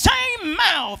 From the same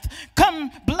mouth come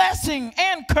blessing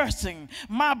and cursing.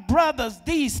 My brothers,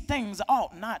 these things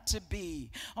ought not to be.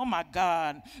 Oh my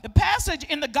God. The passage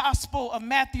in the Gospel of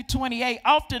Matthew 28,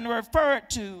 often referred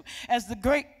to as the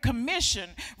Great Commission,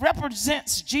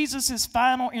 represents Jesus'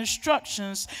 final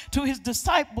instructions to his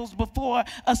disciples before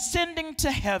ascending to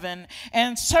heaven,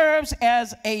 and serves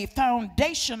as a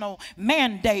foundational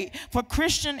mandate for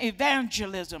Christian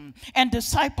evangelism and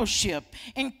discipleship,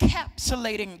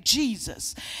 encapsulating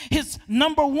Jesus. His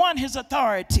number one, his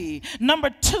authority. Number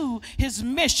two, his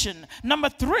mission. Number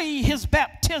three, his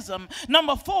baptism.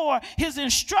 Number four, his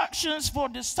instructions for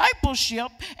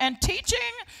discipleship and teaching.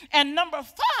 And number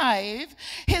five,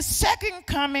 his second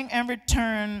coming and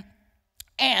return,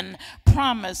 and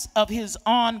promise of his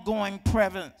ongoing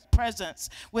presence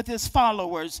with his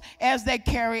followers as they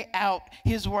carry out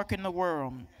his work in the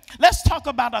world. Let's talk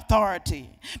about authority,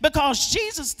 because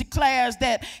Jesus declares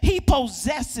that he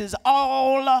possesses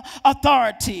all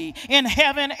authority in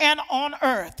heaven and on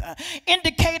earth,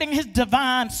 indicating his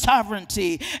divine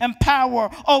sovereignty and power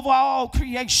over all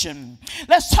creation.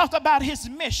 Let's talk about his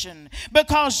mission,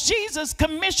 because Jesus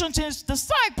commissions his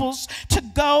disciples to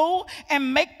go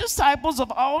and make disciples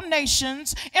of all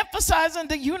nations, emphasizing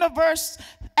the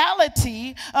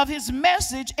universality of his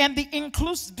message and the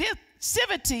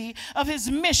inclusivity of his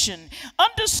mission,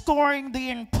 underscoring the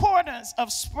importance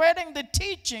of spreading the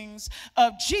teachings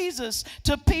of Jesus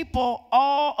to people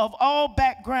of all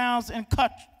backgrounds and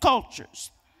cultures.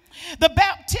 The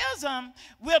baptism,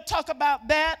 we'll talk about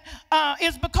that,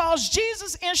 is because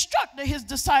Jesus instructed his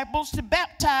disciples to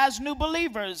baptize new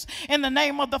believers in the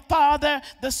name of the Father,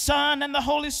 the Son, and the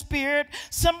Holy Spirit,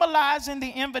 symbolizing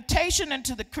the invitation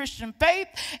into the Christian faith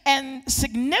and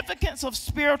significance of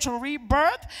spiritual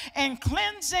rebirth and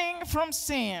cleansing from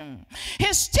sin.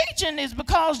 His teaching is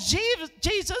because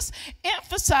Jesus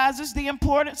emphasizes the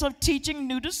importance of teaching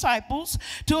new disciples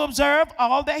to observe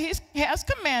all that he has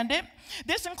commanded.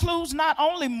 This includes not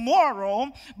only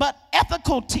moral but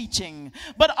ethical teaching,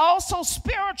 but also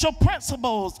spiritual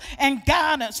principles and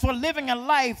guidance for living a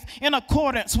life in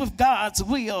accordance with God's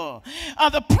will.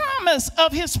 The promise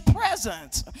of his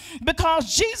presence,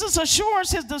 because Jesus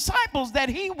assures his disciples that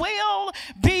he will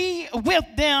be with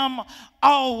them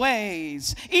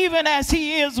always, even as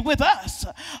he is with us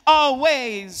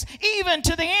always, even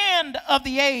to the end of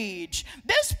the age.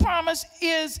 This promise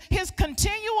is his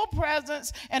continual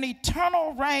presence and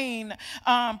eternal reign,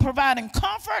 providing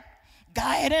comfort,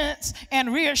 guidance,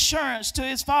 and reassurance to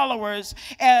his followers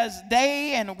as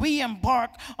they and we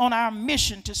embark on our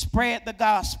mission to spread the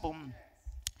gospel.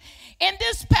 In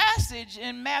this passage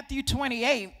in Matthew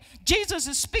 28, Jesus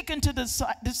is speaking to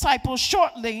the disciples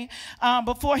shortly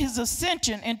before his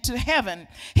ascension into heaven.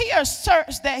 He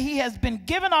asserts that he has been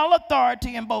given all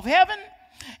authority in both heaven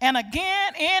and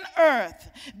again in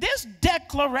earth. This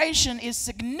declaration is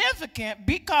significant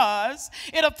because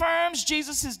it affirms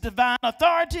Jesus' divine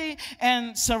authority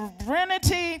and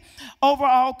sovereignty over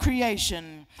all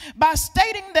creation. By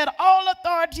stating that all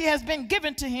authority has been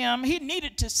given to him, he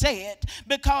needed to say it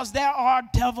because there are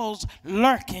devils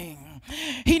lurking.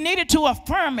 He needed to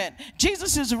affirm it.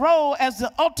 Jesus' role as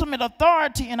the ultimate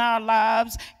authority in our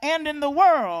lives and in the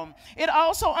world. It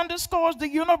also underscores the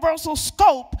universal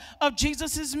scope of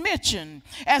Jesus' mission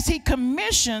as he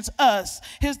commissions us,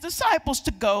 his disciples,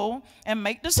 to go and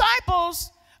make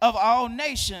disciples of all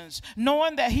nations,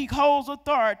 knowing that he holds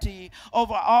authority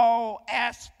over all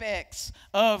aspects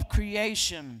of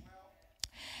creation.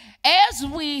 As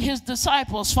we, his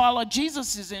disciples, follow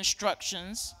Jesus'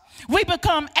 instructions we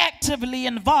become actively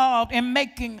involved in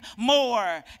making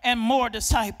more and more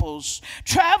disciples,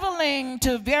 traveling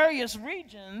to various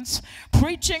regions,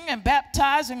 preaching and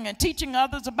baptizing and teaching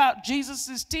others about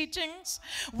Jesus' teachings.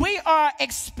 We are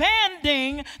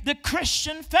expanding the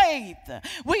Christian faith.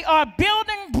 We are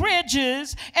building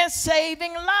bridges and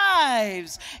saving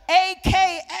lives,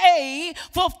 aka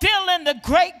fulfilling the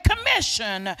Great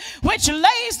Commission, which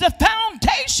lays the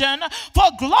foundation for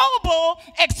global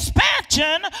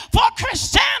expansion for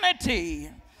Christianity.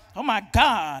 Oh my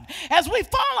God. As we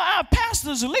follow our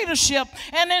pastor's leadership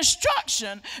and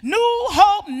instruction, New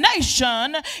Hope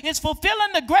Nation is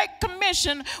fulfilling the Great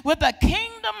Commission with a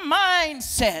kingdom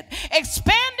mindset,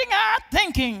 expanding our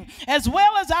thinking as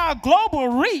well as our global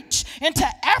reach into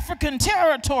African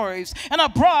territories and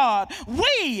abroad.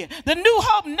 We, the New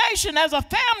Hope Nation, as a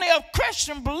family of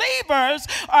Christian believers,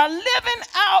 are living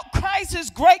out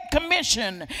Christ's Great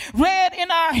Commission, read in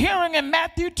our hearing in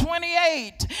Matthew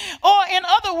 28. Or in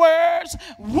other words,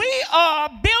 we are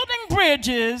building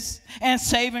bridges and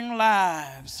saving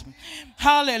lives.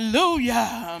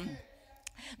 Hallelujah.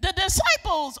 The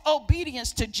disciples'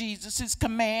 obedience to Jesus'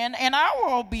 command and our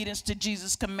obedience to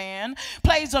Jesus' command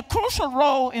plays a crucial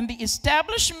role in the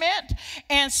establishment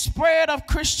and spread of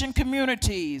Christian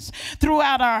communities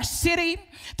throughout our city,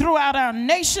 throughout our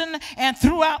nation, and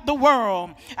throughout the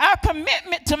world. Our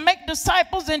commitment to make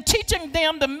disciples and teaching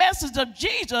them the message of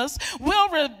Jesus will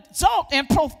result in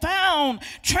profound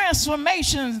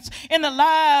transformations in the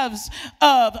lives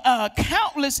of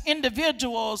countless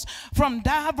individuals from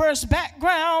diverse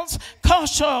backgrounds,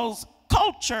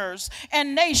 cultures,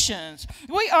 and nations.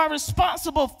 We are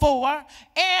responsible for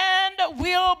and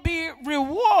will be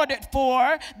rewarded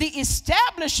for the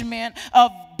establishment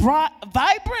of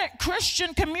vibrant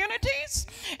Christian communities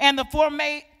and the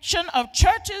formation of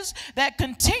churches that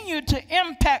continue to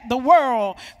impact the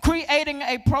world, creating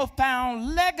a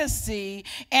profound legacy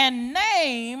and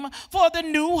name for the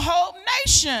New Hope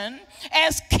Nation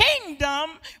as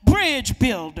kingdom bridge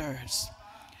builders.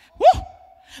 Woo!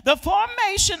 The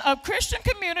formation of Christian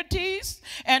communities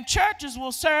and churches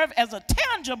will serve as a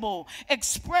tangible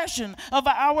expression of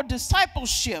our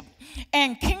discipleship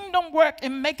and kingdom work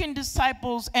in making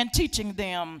disciples and teaching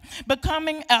them,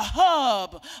 becoming a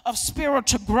hub of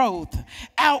spiritual growth,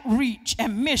 outreach,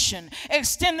 and mission,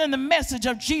 extending the message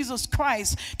of Jesus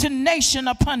Christ to nation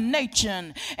upon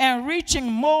nation, and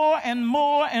reaching more and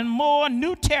more and more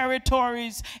new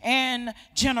territories and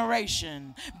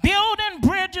generation. Building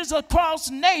bridges across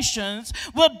nations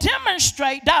will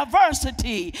demonstrate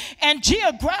diversity and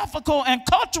geographical and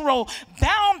cultural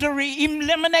boundary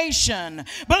elimination.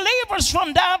 Believers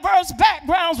from diverse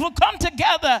backgrounds will come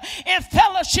together in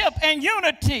fellowship and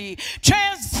unity,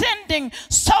 transcending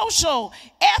social,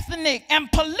 ethnic,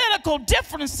 and political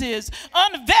differences,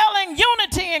 unveiling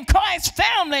unity in Christ's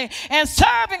family, and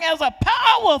serving as a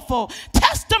powerful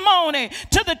testimony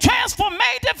to the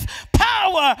transformative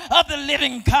power of the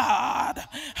living God.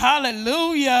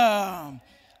 Hallelujah.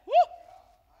 Woo.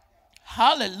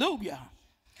 Hallelujah.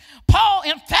 Paul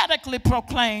emphatically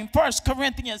proclaimed 1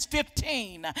 Corinthians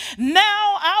 15,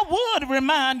 "Now I would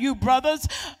remind you, brothers,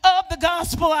 of the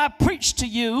gospel I preached to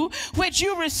you, which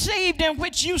you received, in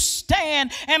which you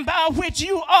stand, and by which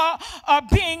you are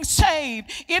being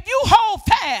saved, if you hold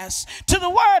fast to the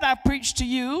word I preached to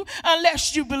you,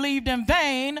 unless you believed in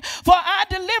vain. For I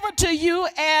delivered to you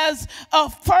as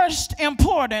of first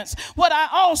importance what I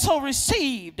also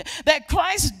received, that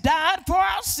Christ died for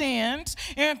our sins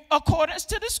in accordance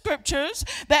to the scriptures,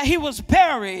 that he was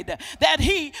buried, that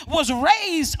he was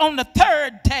raised on the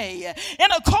third day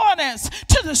in accordance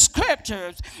to the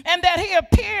scriptures, and that he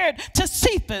appeared to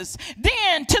Cephas,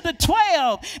 then to the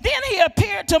 12, then he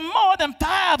appeared to more than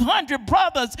 500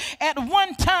 brothers at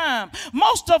one time,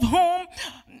 most of whom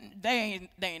they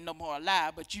ain't no more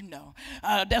alive, but you know,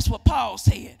 that's what Paul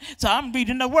said. So I'm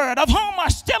reading the word, of whom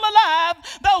are still alive,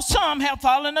 though some have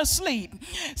fallen asleep.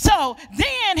 So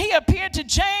then he appeared to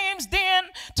James, then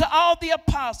to all the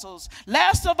apostles.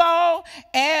 Last of all,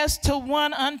 as to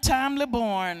one untimely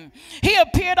born, he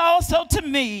appeared also to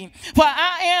me, for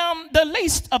I am the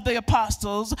least of the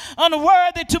apostles,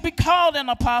 unworthy to be called an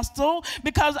apostle,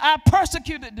 because I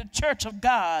persecuted the church of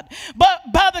God.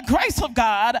 But by the grace of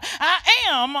God, I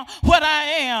am what I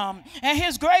am, and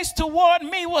his grace toward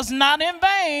me was not in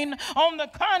vain. On the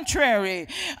contrary,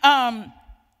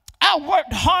 I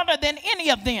worked harder than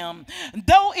any of them,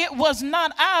 though it was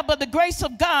not I, but the grace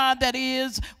of God that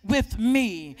is with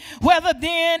me. Whether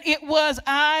then it was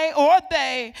I or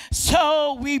they,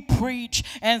 so we preach,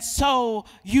 and so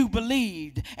you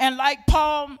believed. And like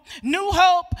Paul, New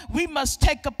Hope, we must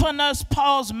take upon us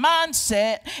Paul's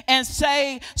mindset and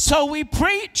say, so we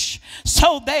preach,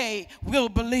 so they will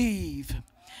believe.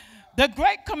 The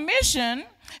Great Commission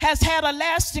has had a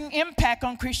lasting impact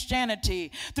on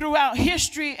Christianity throughout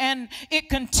history, and it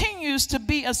continues to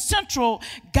be a central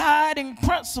guiding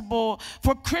principle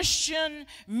for Christian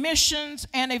missions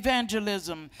and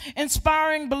evangelism,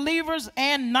 inspiring believers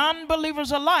and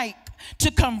non-believers alike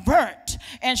to convert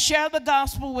and share the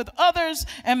gospel with others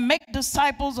and make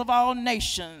disciples of all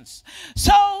nations.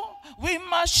 So we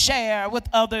must share with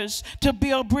others to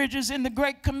build bridges in the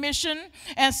Great Commission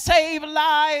and save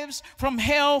lives from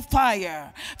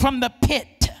hellfire, from the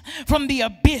pit, from the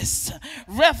abyss,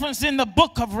 referenced in the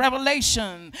book of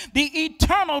Revelation, the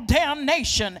eternal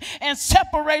damnation and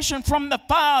separation from the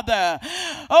Father.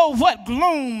 Oh, what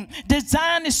gloom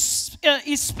designed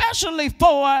especially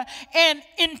for and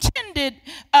intended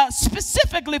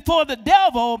specifically for the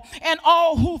devil and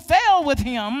all who fell with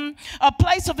him, a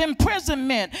place of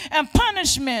imprisonment and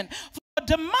punishment for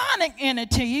demonic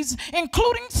entities,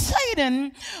 including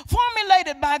Satan,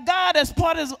 formulated by God as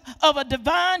part of a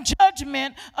divine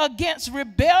judgment against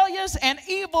rebellious and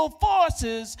evil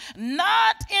forces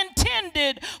not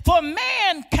intended for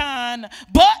mankind,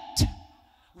 but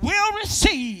will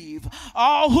receive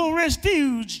all who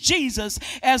refuse Jesus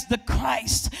as the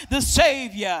Christ, the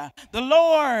Savior, the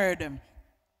Lord.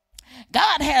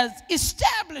 God has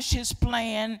established his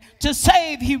plan to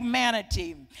save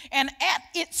humanity, and at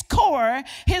its core,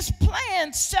 his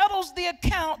plan settles the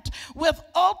account with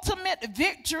ultimate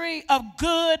victory of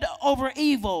good over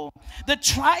evil, the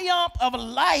triumph of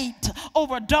light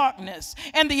over darkness,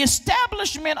 and the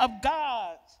establishment of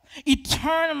God's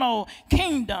eternal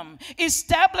kingdom,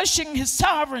 establishing his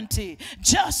sovereignty,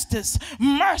 justice,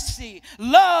 mercy,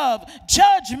 love,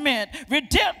 judgment,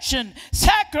 redemption,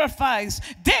 sacrifice,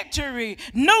 victory,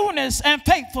 newness, and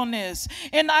faithfulness,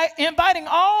 and inviting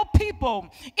all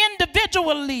people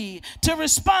individually to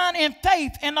respond in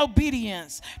faith and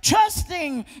obedience,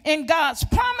 trusting in God's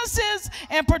promises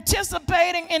and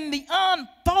participating in the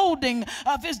unfolding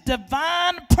of his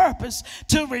divine purpose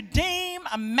to redeem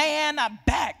a man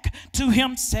back to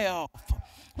himself.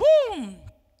 Woo.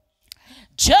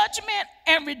 Judgment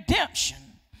and redemption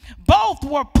both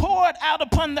were poured out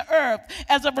upon the earth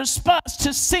as a response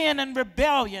to sin and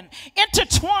rebellion,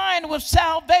 intertwined with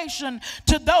salvation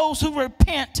to those who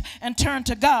repent and turn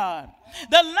to God.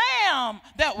 The lamb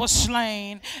that was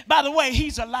slain, by the way,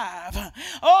 he's alive.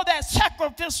 Oh, that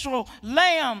sacrificial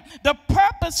lamb, the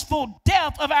purposeful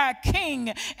death of our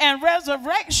King and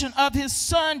resurrection of his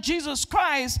Son, Jesus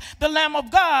Christ, the Lamb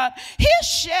of God, his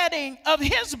shedding of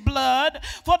his blood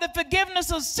for the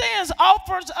forgiveness of sins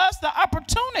offers us the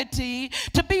opportunity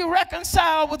to be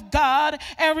reconciled with God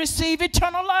and receive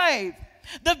eternal life.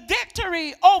 The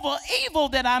victory over evil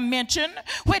that I mentioned,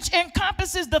 which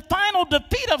encompasses the final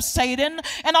defeat of Satan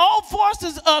and all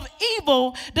forces of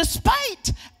evil,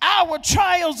 despite our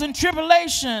trials and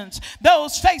tribulations,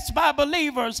 those faced by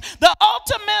believers, the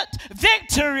ultimate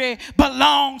victory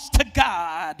belongs to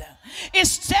God.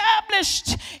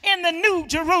 Established in the New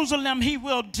Jerusalem, he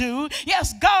will do.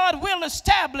 Yes, God will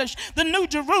establish the New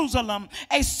Jerusalem,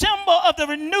 a symbol of the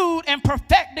renewed and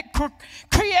perfected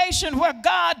creation where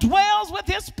God dwells with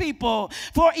his people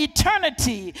for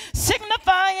eternity,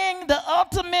 signifying the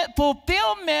ultimate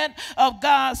fulfillment of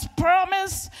God's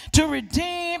promise to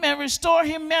redeem and restore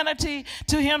humanity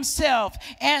to himself.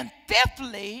 And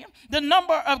fifthly, the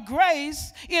number of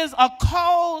grace is a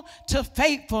call to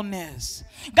faithfulness.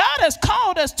 God has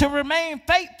called us to remain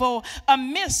faithful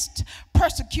amidst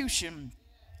persecution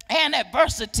and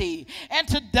adversity, and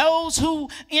to those who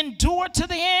endure to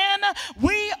the end,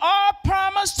 we are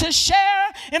promised to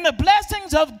share in the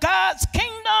blessings of God's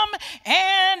kingdom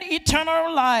and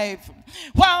eternal life.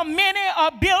 While many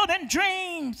are building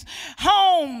dreams,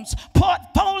 homes,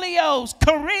 portfolios,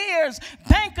 careers,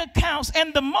 bank accounts,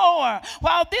 and the more,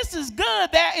 while this is good,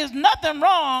 there is nothing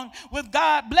wrong with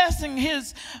God blessing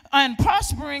his and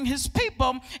prospering his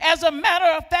people. As a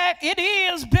matter of fact, it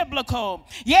is biblical.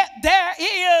 Yet there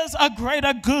is a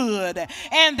greater good,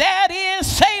 and that is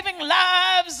saving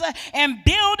lives and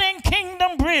building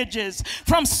kingdom bridges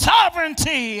from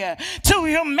sovereignty to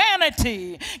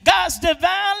humanity. God's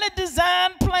divinely designed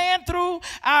plan through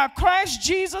our Christ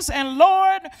Jesus and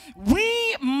Lord,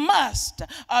 we must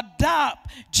adopt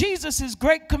Jesus'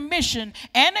 great commission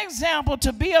and example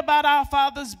to be about our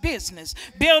Father's business,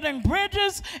 building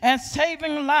bridges and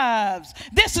saving lives.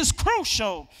 This is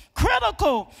crucial,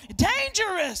 critical,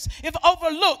 dangerous if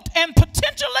overlooked, and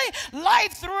potentially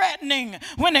life-threatening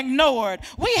when ignored.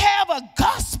 We have a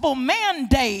gospel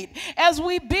mandate. As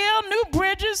we build new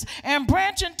bridges and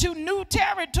branch into new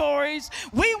territories,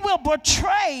 we will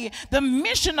portray the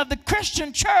mission of the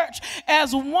Christian church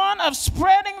as one of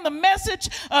spreading the message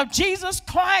of Jesus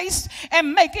Christ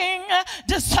and making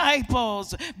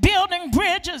disciples, building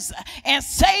bridges and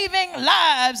saving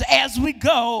lives as we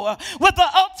go, with the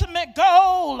ultimate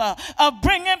goal of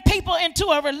bringing people into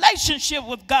a relationship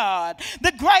with God.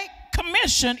 The Great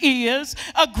Commission is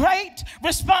a great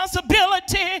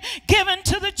responsibility given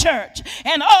to the church.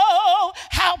 And oh,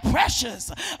 how precious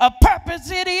a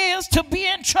purpose it is to be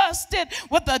entrusted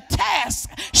with a task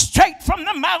straight from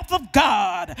the mouth of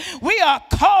God. We are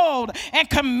called and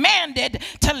commanded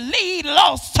to lead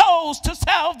lost souls to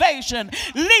salvation,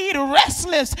 lead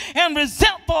restless and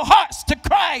resentful hearts to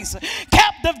Christ,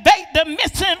 captivate the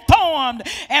misinformed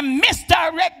and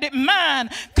misdirected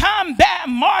mind, combat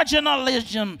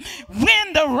marginalism,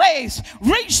 win the race,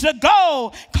 reach the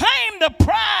goal, claim the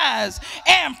prize,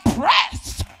 and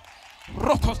press.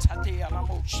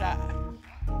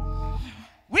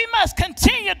 We must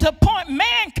continue to point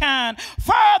mankind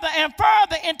further and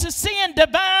further into seeing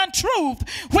divine truth,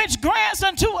 which grants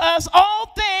unto us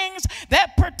all things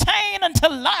that pertain unto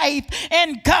life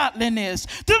and godliness,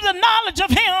 through the knowledge of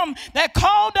him that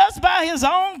called us by his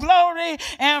own glory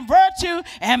and virtue,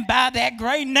 and by that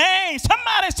great name.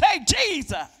 Somebody say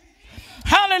Jesus.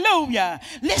 Hallelujah.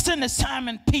 Listen to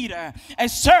Simon Peter, a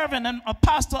servant and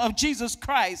apostle of Jesus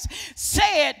Christ,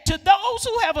 said, to those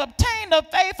who have obtained a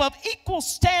faith of equal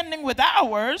standing with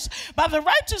ours by the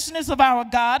righteousness of our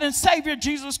God and Savior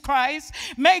Jesus Christ,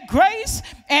 may grace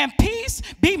and peace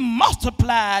be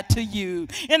multiplied to you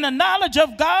in the knowledge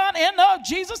of God and of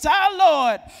Jesus our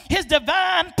Lord. His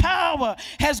divine power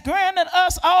has granted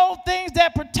us all things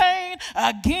that pertain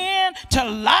again to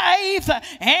life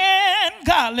and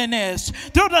godliness,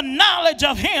 through the knowledge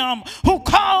of him who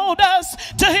called us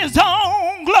to his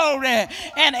own glory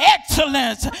and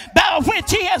excellence, by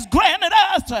which he has granted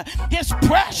us his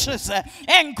precious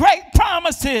and great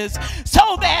promises,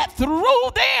 so that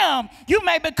through them you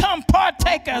may become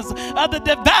partakers of the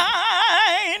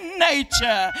divine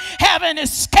nature, having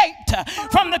escaped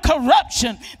from the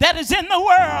corruption that is in the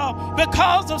world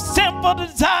because of sinful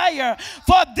desire.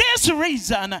 For this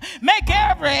reason, make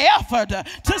every effort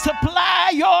to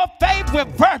supply your faith with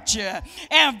virtue,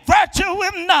 and virtue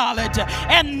with knowledge,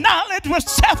 and knowledge with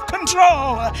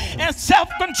self-control, and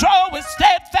self-control with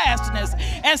steadfastness,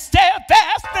 and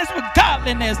steadfastness with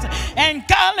godliness, and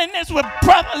godliness with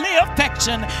brotherly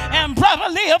affection, and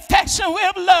brotherly affection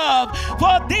with love.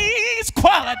 For these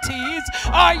qualities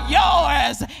are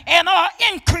yours and are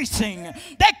increasing,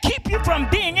 that keep you from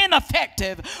being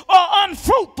ineffective or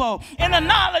unfruitful in the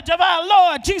knowledge of our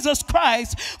Lord Jesus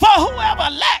Christ. For whoever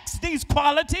lacks these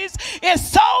qualities is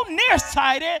so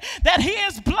nearsighted that he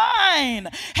is blind,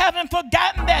 having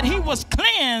forgotten that he was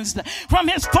cleansed from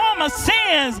his former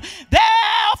sins.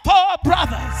 Therefore,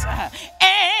 brothers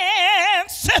and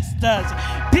sisters,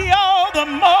 be all the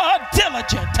more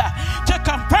diligent to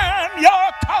confirm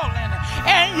your calling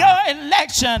and your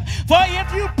election. For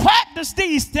if you practice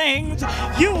these things,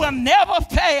 you will never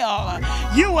fail.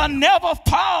 You will never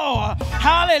fall.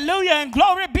 Hallelujah, and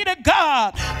glory be to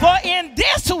God. For in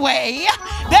this way,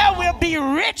 there will be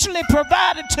richly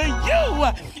provided to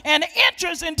you an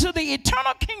entrance into the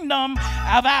eternal kingdom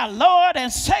of our Lord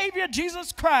and Savior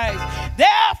Jesus Christ.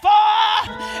 Therefore,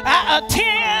 I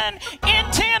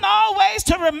intend always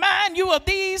to remind you of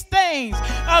these things,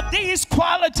 of these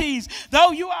qualities,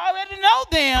 though you already know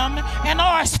them and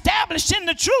are established in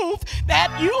the truth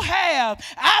that you have.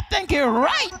 I think it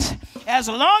right, as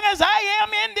long as I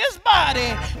am in this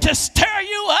body, to stir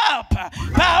you up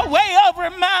by way of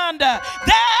reminder.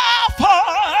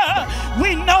 Therefore,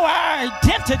 we know our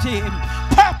identity,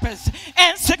 purpose,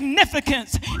 and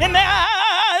significance in the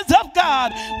eyes of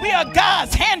God. We are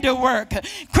God's handiwork,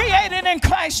 created in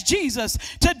Christ Jesus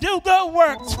to do good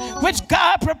works, which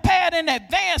God prepared in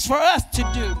advance for us to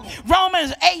do.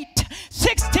 Romans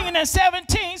 8:16 and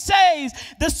 17 says,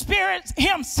 the Spirit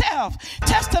himself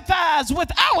testifies with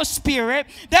our spirit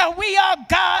that we are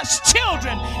God's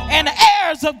children and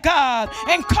heirs of God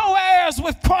and co-heirs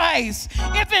with Christ,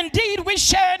 if indeed we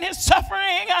share in his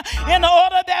suffering, in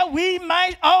order that we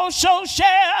might also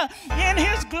share in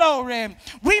his glory.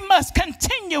 We must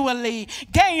continually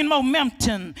gain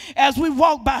momentum as we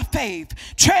walk by faith,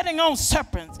 treading on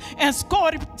serpents and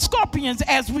scorpions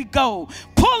as we go,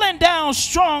 pulling down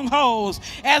strongholds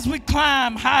as we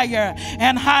climb higher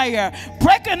and higher,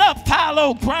 breaking up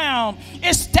fallow ground,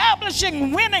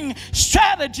 establishing winning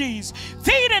strategies,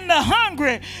 feeding the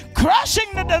hungry,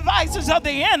 crushing the devices of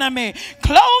the enemy,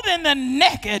 clothing the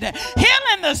naked,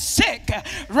 healing the sick,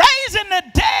 raising the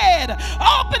dead,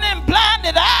 opening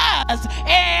blinded eyes,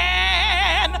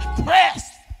 and press.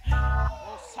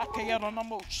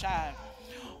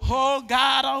 Oh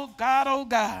God, oh God, oh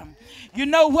God. You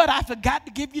know what? I forgot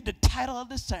to give you the title of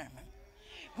the sermon.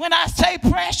 When I say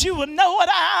press, you will know what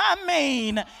I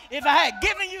mean if I had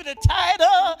given you the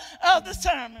title of the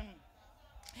sermon.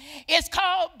 It's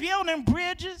called Building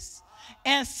Bridges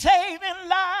and Saving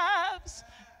Lives,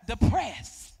 the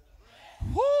Press.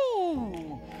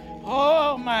 Woo!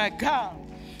 Oh my God.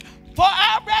 For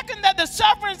I reckon that the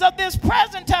sufferings of this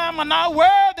present time are not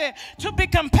worthy to be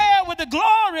compared with the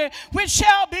glory which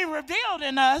shall be revealed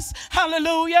in us.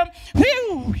 Hallelujah.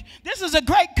 Whew. This is a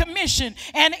great commission,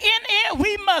 and in it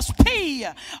we must P-R-E-S-S,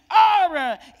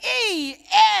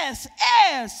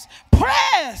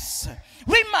 press.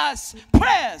 We must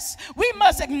press. We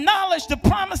must acknowledge the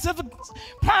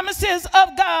promises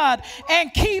of God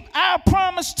and keep our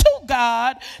promise to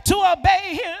God to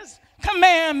obey his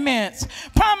commandments,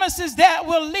 promises that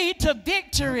will lead to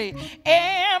victory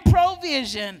and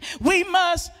provision. We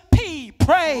must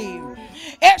pray.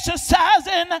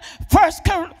 Exercising 1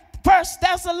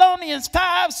 Thessalonians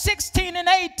 5:16 and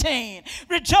 18.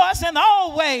 Rejoicing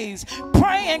always,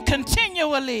 praying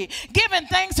continually, giving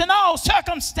thanks in all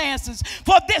circumstances,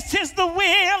 for this is the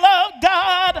will of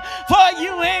God for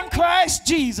you in Christ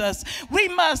Jesus. We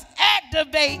must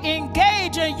activate,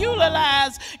 engage, and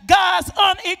utilize God's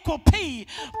unequal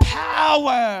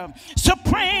power,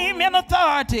 supreme in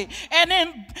authority, and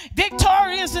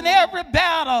victorious in every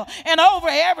battle and over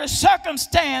every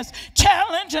circumstance,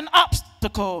 challenge, and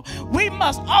obstacle. We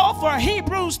must offer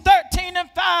Hebrews 13 and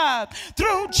 5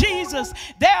 through Jesus.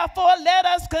 Therefore, let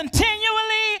us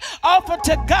continually offer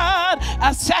to God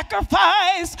a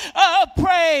sacrifice of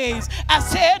praise. I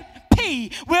said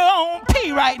P. We're on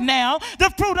P right now.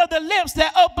 The fruit of the lips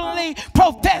that openly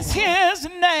profess his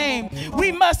name.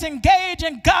 We must engage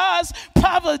in God's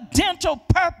providential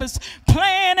purpose,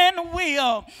 plan, and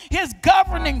will. His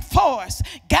governing force,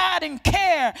 guiding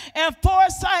care, and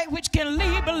foresight which can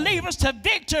lead believers to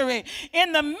victory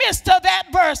in the midst of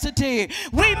adversity.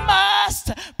 We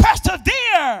must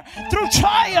persevere through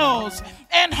trials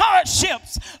and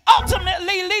hardships,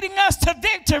 ultimately leading us to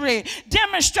victory,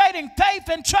 demonstrating faith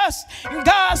and trust in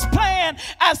God's plan.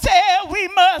 I said we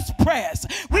must press.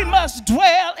 We must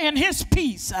dwell in his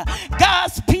peace.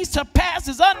 God's peace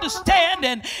surpasses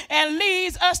understanding and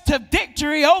leads us to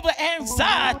victory over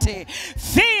anxiety,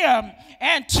 fear,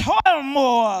 and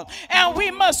turmoil. And we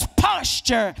must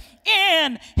posture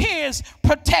in his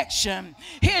protection,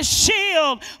 his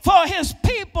shield for his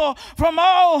people from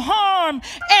all harm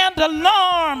and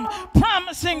alarm,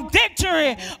 promising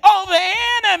victory over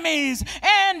enemies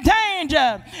and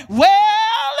danger.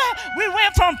 Well, we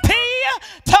went from P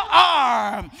to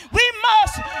R. We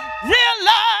must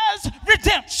realize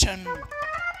redemption.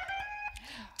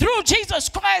 Through Jesus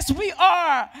Christ, we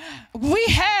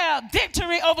have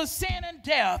victory over sin and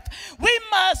death. We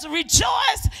must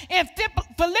rejoice in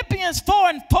Philippians 4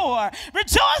 and 4.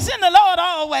 Rejoice in the Lord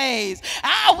always.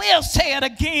 I will say it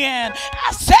again.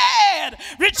 I said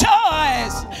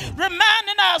rejoice.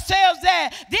 Reminding ourselves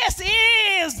that this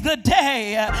is the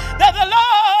day that the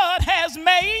Lord has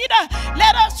made.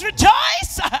 Let us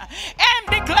rejoice and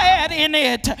be glad in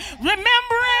it. Remembering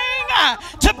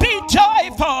to be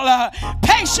joyful,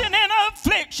 patient in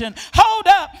affliction, hold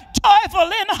up,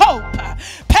 joyful in hope,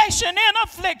 patient in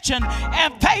affliction,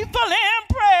 and faithful in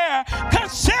prayer,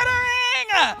 considering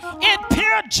it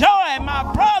pure joy, my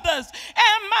brothers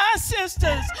and my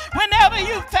sisters, whenever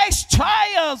you face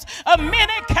trials of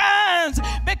many kinds,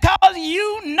 because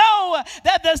you know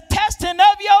that the testing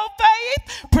of your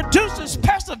faith produces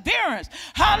perseverance.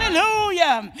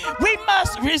 Hallelujah. We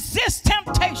must resist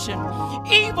temptation,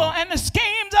 evil, and the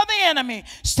schemes of the enemy,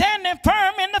 standing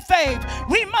firm in the faith.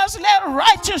 We must let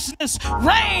righteousness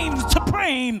reign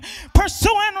supreme,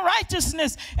 pursuing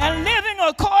righteousness and living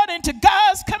according to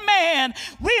God's command.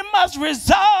 We must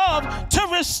resolve to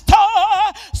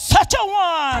restore such a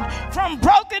one from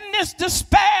brokenness,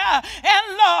 despair,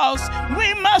 and loss.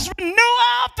 We must renew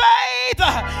our faith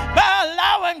by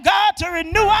allowing God to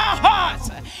renew our hearts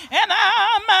and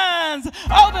our minds,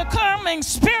 overcoming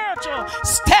spiritual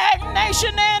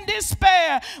stagnation and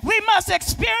despair. We must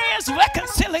experience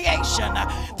reconciliation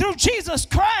through Jesus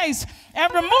Christ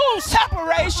and remove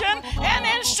separation and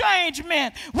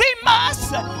estrangement. We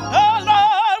must, oh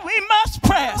Lord, we must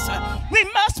press. We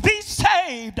must be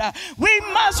saved. We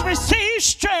must receive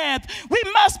strength. We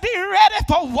must be ready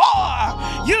for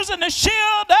war using the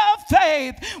shield of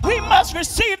faith. We must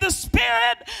receive the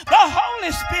Spirit, the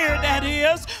Holy Spirit that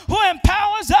is, who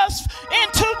empowers us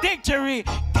into victory,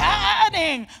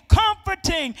 guiding,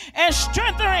 comforting, and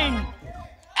strengthening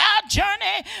our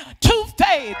journey to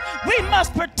faith. We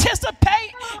must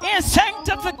participate in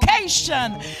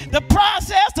sanctification, the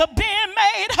process of being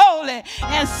made holy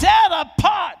and set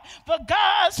apart for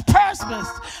God's purpose.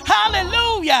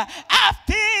 Hallelujah. I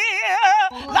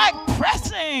feel like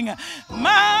pressing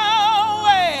my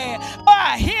way.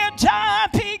 I hear John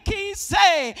P. Key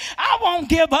say, I won't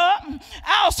give up.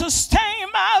 I'll sustain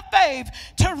my faith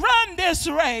to run this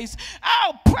race.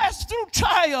 I'll press through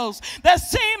trials that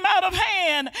seem out of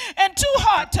hand and too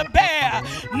hard to bear,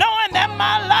 knowing that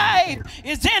my life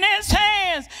is in His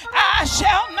hands. I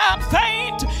shall not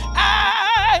faint.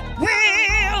 I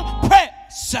will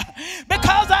press,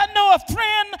 because I know a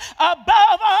friend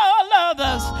above all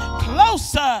others,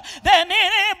 closer than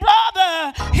any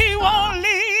brother. He won't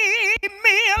leave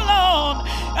me alone.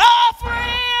 A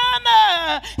friend,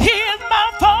 He is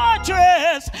my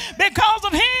fortress. Because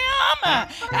of Him,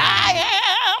 I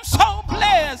am so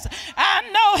blessed. I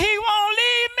know He won't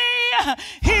leave me.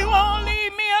 He won't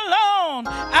leave me alone.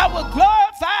 I will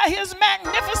glorify His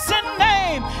magnificent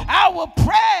name. I will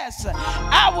press.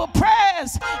 I will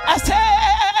press. I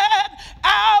said,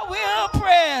 I will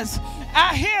press.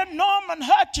 I hear Norman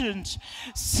Hutchins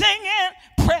singing,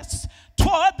 press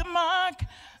toward the mark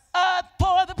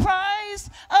for the prize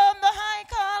of the high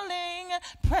calling.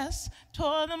 Press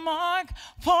toward the mark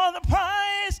for the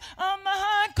prize of the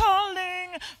high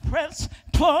calling. Press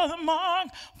toward the mark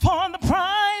for the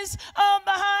prize of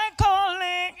the high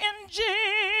calling in Jesus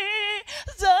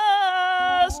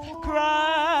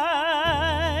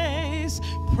Christ.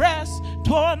 Press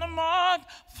toward the mark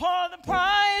for the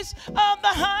prize of the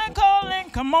high calling.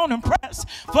 Come on and press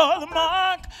for the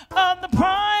mark of the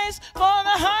prize for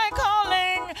the high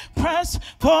calling. Press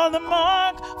for the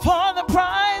mark for the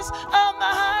prize of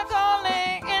the high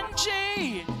calling in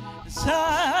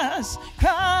Jesus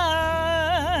Christ.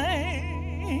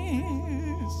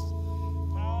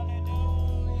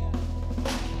 Hallelujah.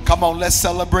 Come on, let's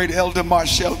celebrate Elder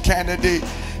Marshall Kennedy,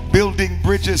 building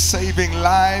bridges, saving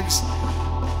lives.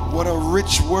 What a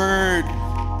rich word,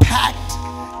 packed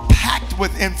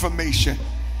with information,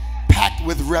 packed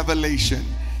with revelation,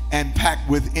 and packed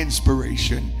with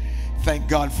inspiration. Thank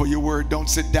God for your word. Don't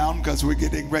sit down because we're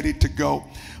getting ready to go.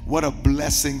 What a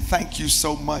blessing. Thank you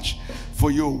so much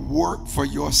for your work, for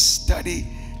your study.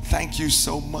 Thank you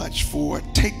so much for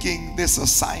taking this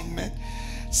assignment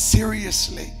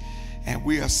seriously. And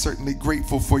we are certainly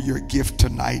grateful for your gift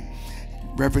tonight.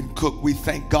 Reverend Cook, we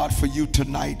thank God for you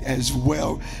tonight as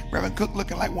well. Reverend Cook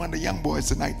looking like one of the young boys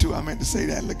tonight too. I meant to say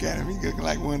that. Look at him. He's looking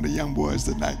like one of the young boys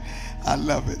tonight. I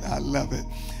love it. I love it.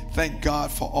 Thank God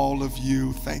for all of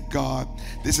you. Thank God.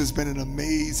 This has been an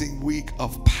amazing week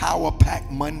of Power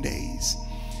Pack Mondays.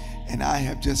 And I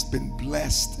have just been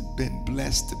blessed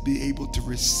to be able to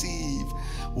receive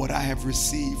what I have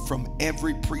received from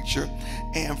every preacher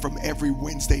and from every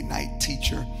Wednesday night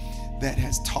teacher that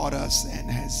has taught us and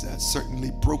has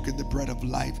certainly broken the bread of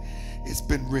life. It's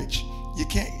been rich. You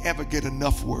can't ever get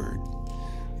enough word.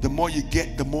 The more you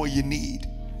get, the more you need.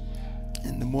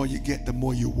 And the more you get, the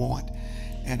more you want.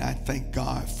 And I thank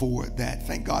God for that.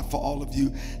 Thank God for all of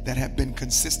you that have been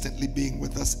consistently being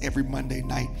with us every Monday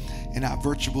night in our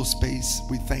virtual space.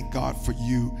 We thank God for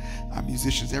you, our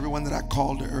musicians, everyone that I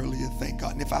called earlier. Thank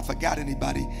God. And if I forgot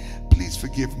anybody, please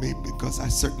forgive me, because I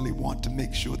certainly want to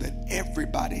make sure that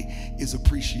everybody is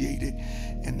appreciated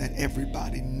and that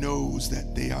everybody knows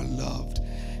that they are loved.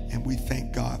 And we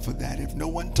thank God for that. If no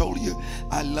one told you,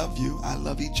 I love you. I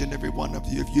love each and every one of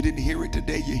you. If you didn't hear it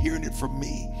today, you're hearing it from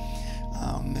me.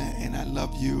 And I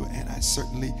love you, and I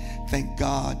certainly thank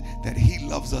God that He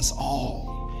loves us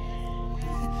all.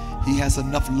 He has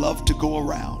enough love to go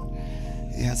around.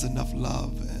 He has enough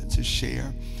love to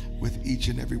share with each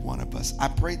and every one of us. I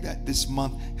pray that this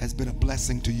month has been a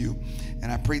blessing to you,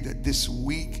 and I pray that this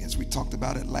week, as we talked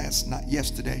about it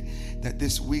yesterday, that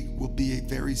this week will be a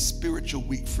very spiritual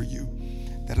week for you,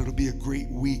 that it'll be a great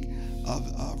week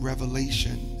of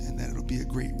revelation, and that it'll be a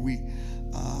great week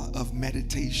of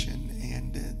meditation,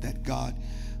 and that God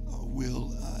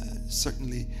will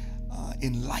certainly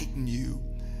enlighten you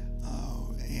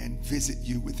and visit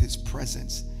you with His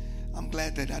presence. I'm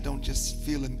glad that I don't just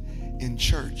feel Him in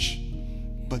church,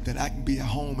 but that I can be at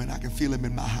home and I can feel Him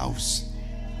in my house.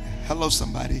 Hello,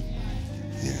 somebody.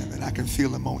 Yeah, that I can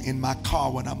feel him in my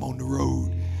car when I'm on the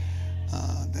road.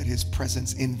 That his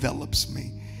presence envelops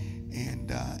me.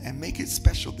 And make it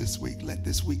special this week. Let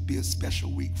this week be a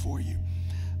special week for you.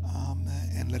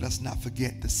 And let us not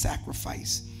forget the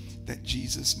sacrifice that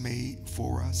Jesus made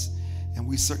for us. And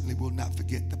we certainly will not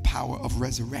forget the power of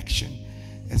resurrection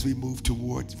as we move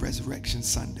towards Resurrection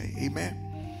Sunday.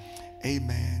 Amen.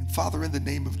 Amen. Father, in the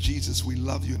name of Jesus, we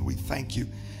love you and we thank you.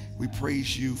 We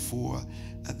praise you for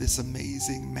this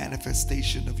amazing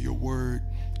manifestation of your word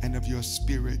and of your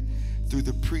spirit through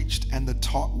the preached and the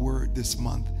taught word this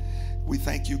month. We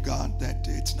thank you, God, that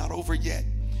it's not over yet.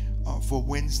 For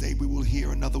Wednesday, we will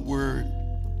hear another word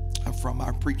from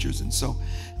our preachers. And so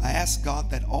I ask God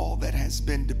that all that has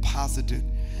been deposited,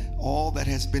 all that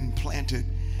has been planted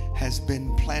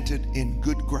in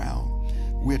good ground.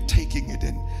 We're taking it,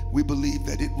 and we believe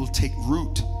that it will take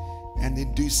root, and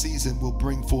in due season will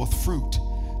bring forth fruit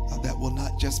that will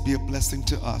not just be a blessing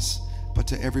to us, but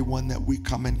to everyone that we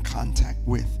come in contact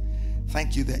with.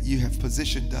 Thank you that you have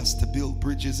positioned us to build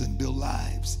bridges and build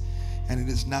lives. And it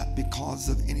is not because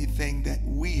of anything that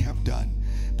we have done,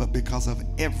 but because of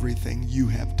everything you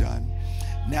have done.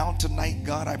 Now tonight,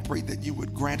 God, I pray that you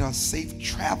would grant us safe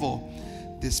travel.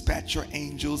 Dispatch your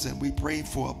angels, and we pray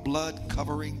for a blood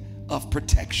covering of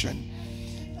protection.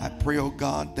 I pray, oh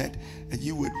God, that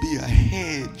you would be a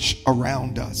hedge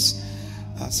around us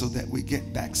so that we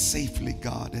get back safely,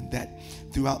 God, and that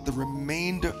throughout the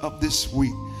remainder of this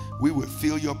week, we would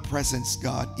feel your presence,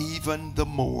 God, even the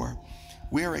more.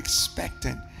 We're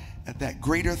expectant that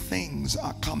greater things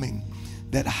are coming,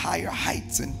 that higher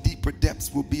heights and deeper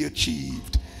depths will be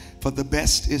achieved, for the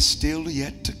best is still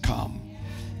yet to come.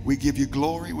 We give you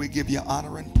glory, we give you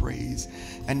honor and praise.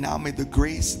 And now may the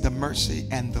grace, the mercy,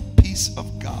 and the peace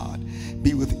of God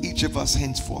be with each of us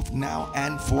henceforth, now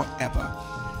and forever.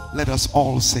 Let us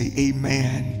all say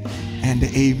amen and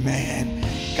amen.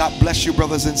 God bless you,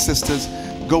 brothers and sisters.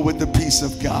 Go with the peace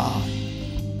of God.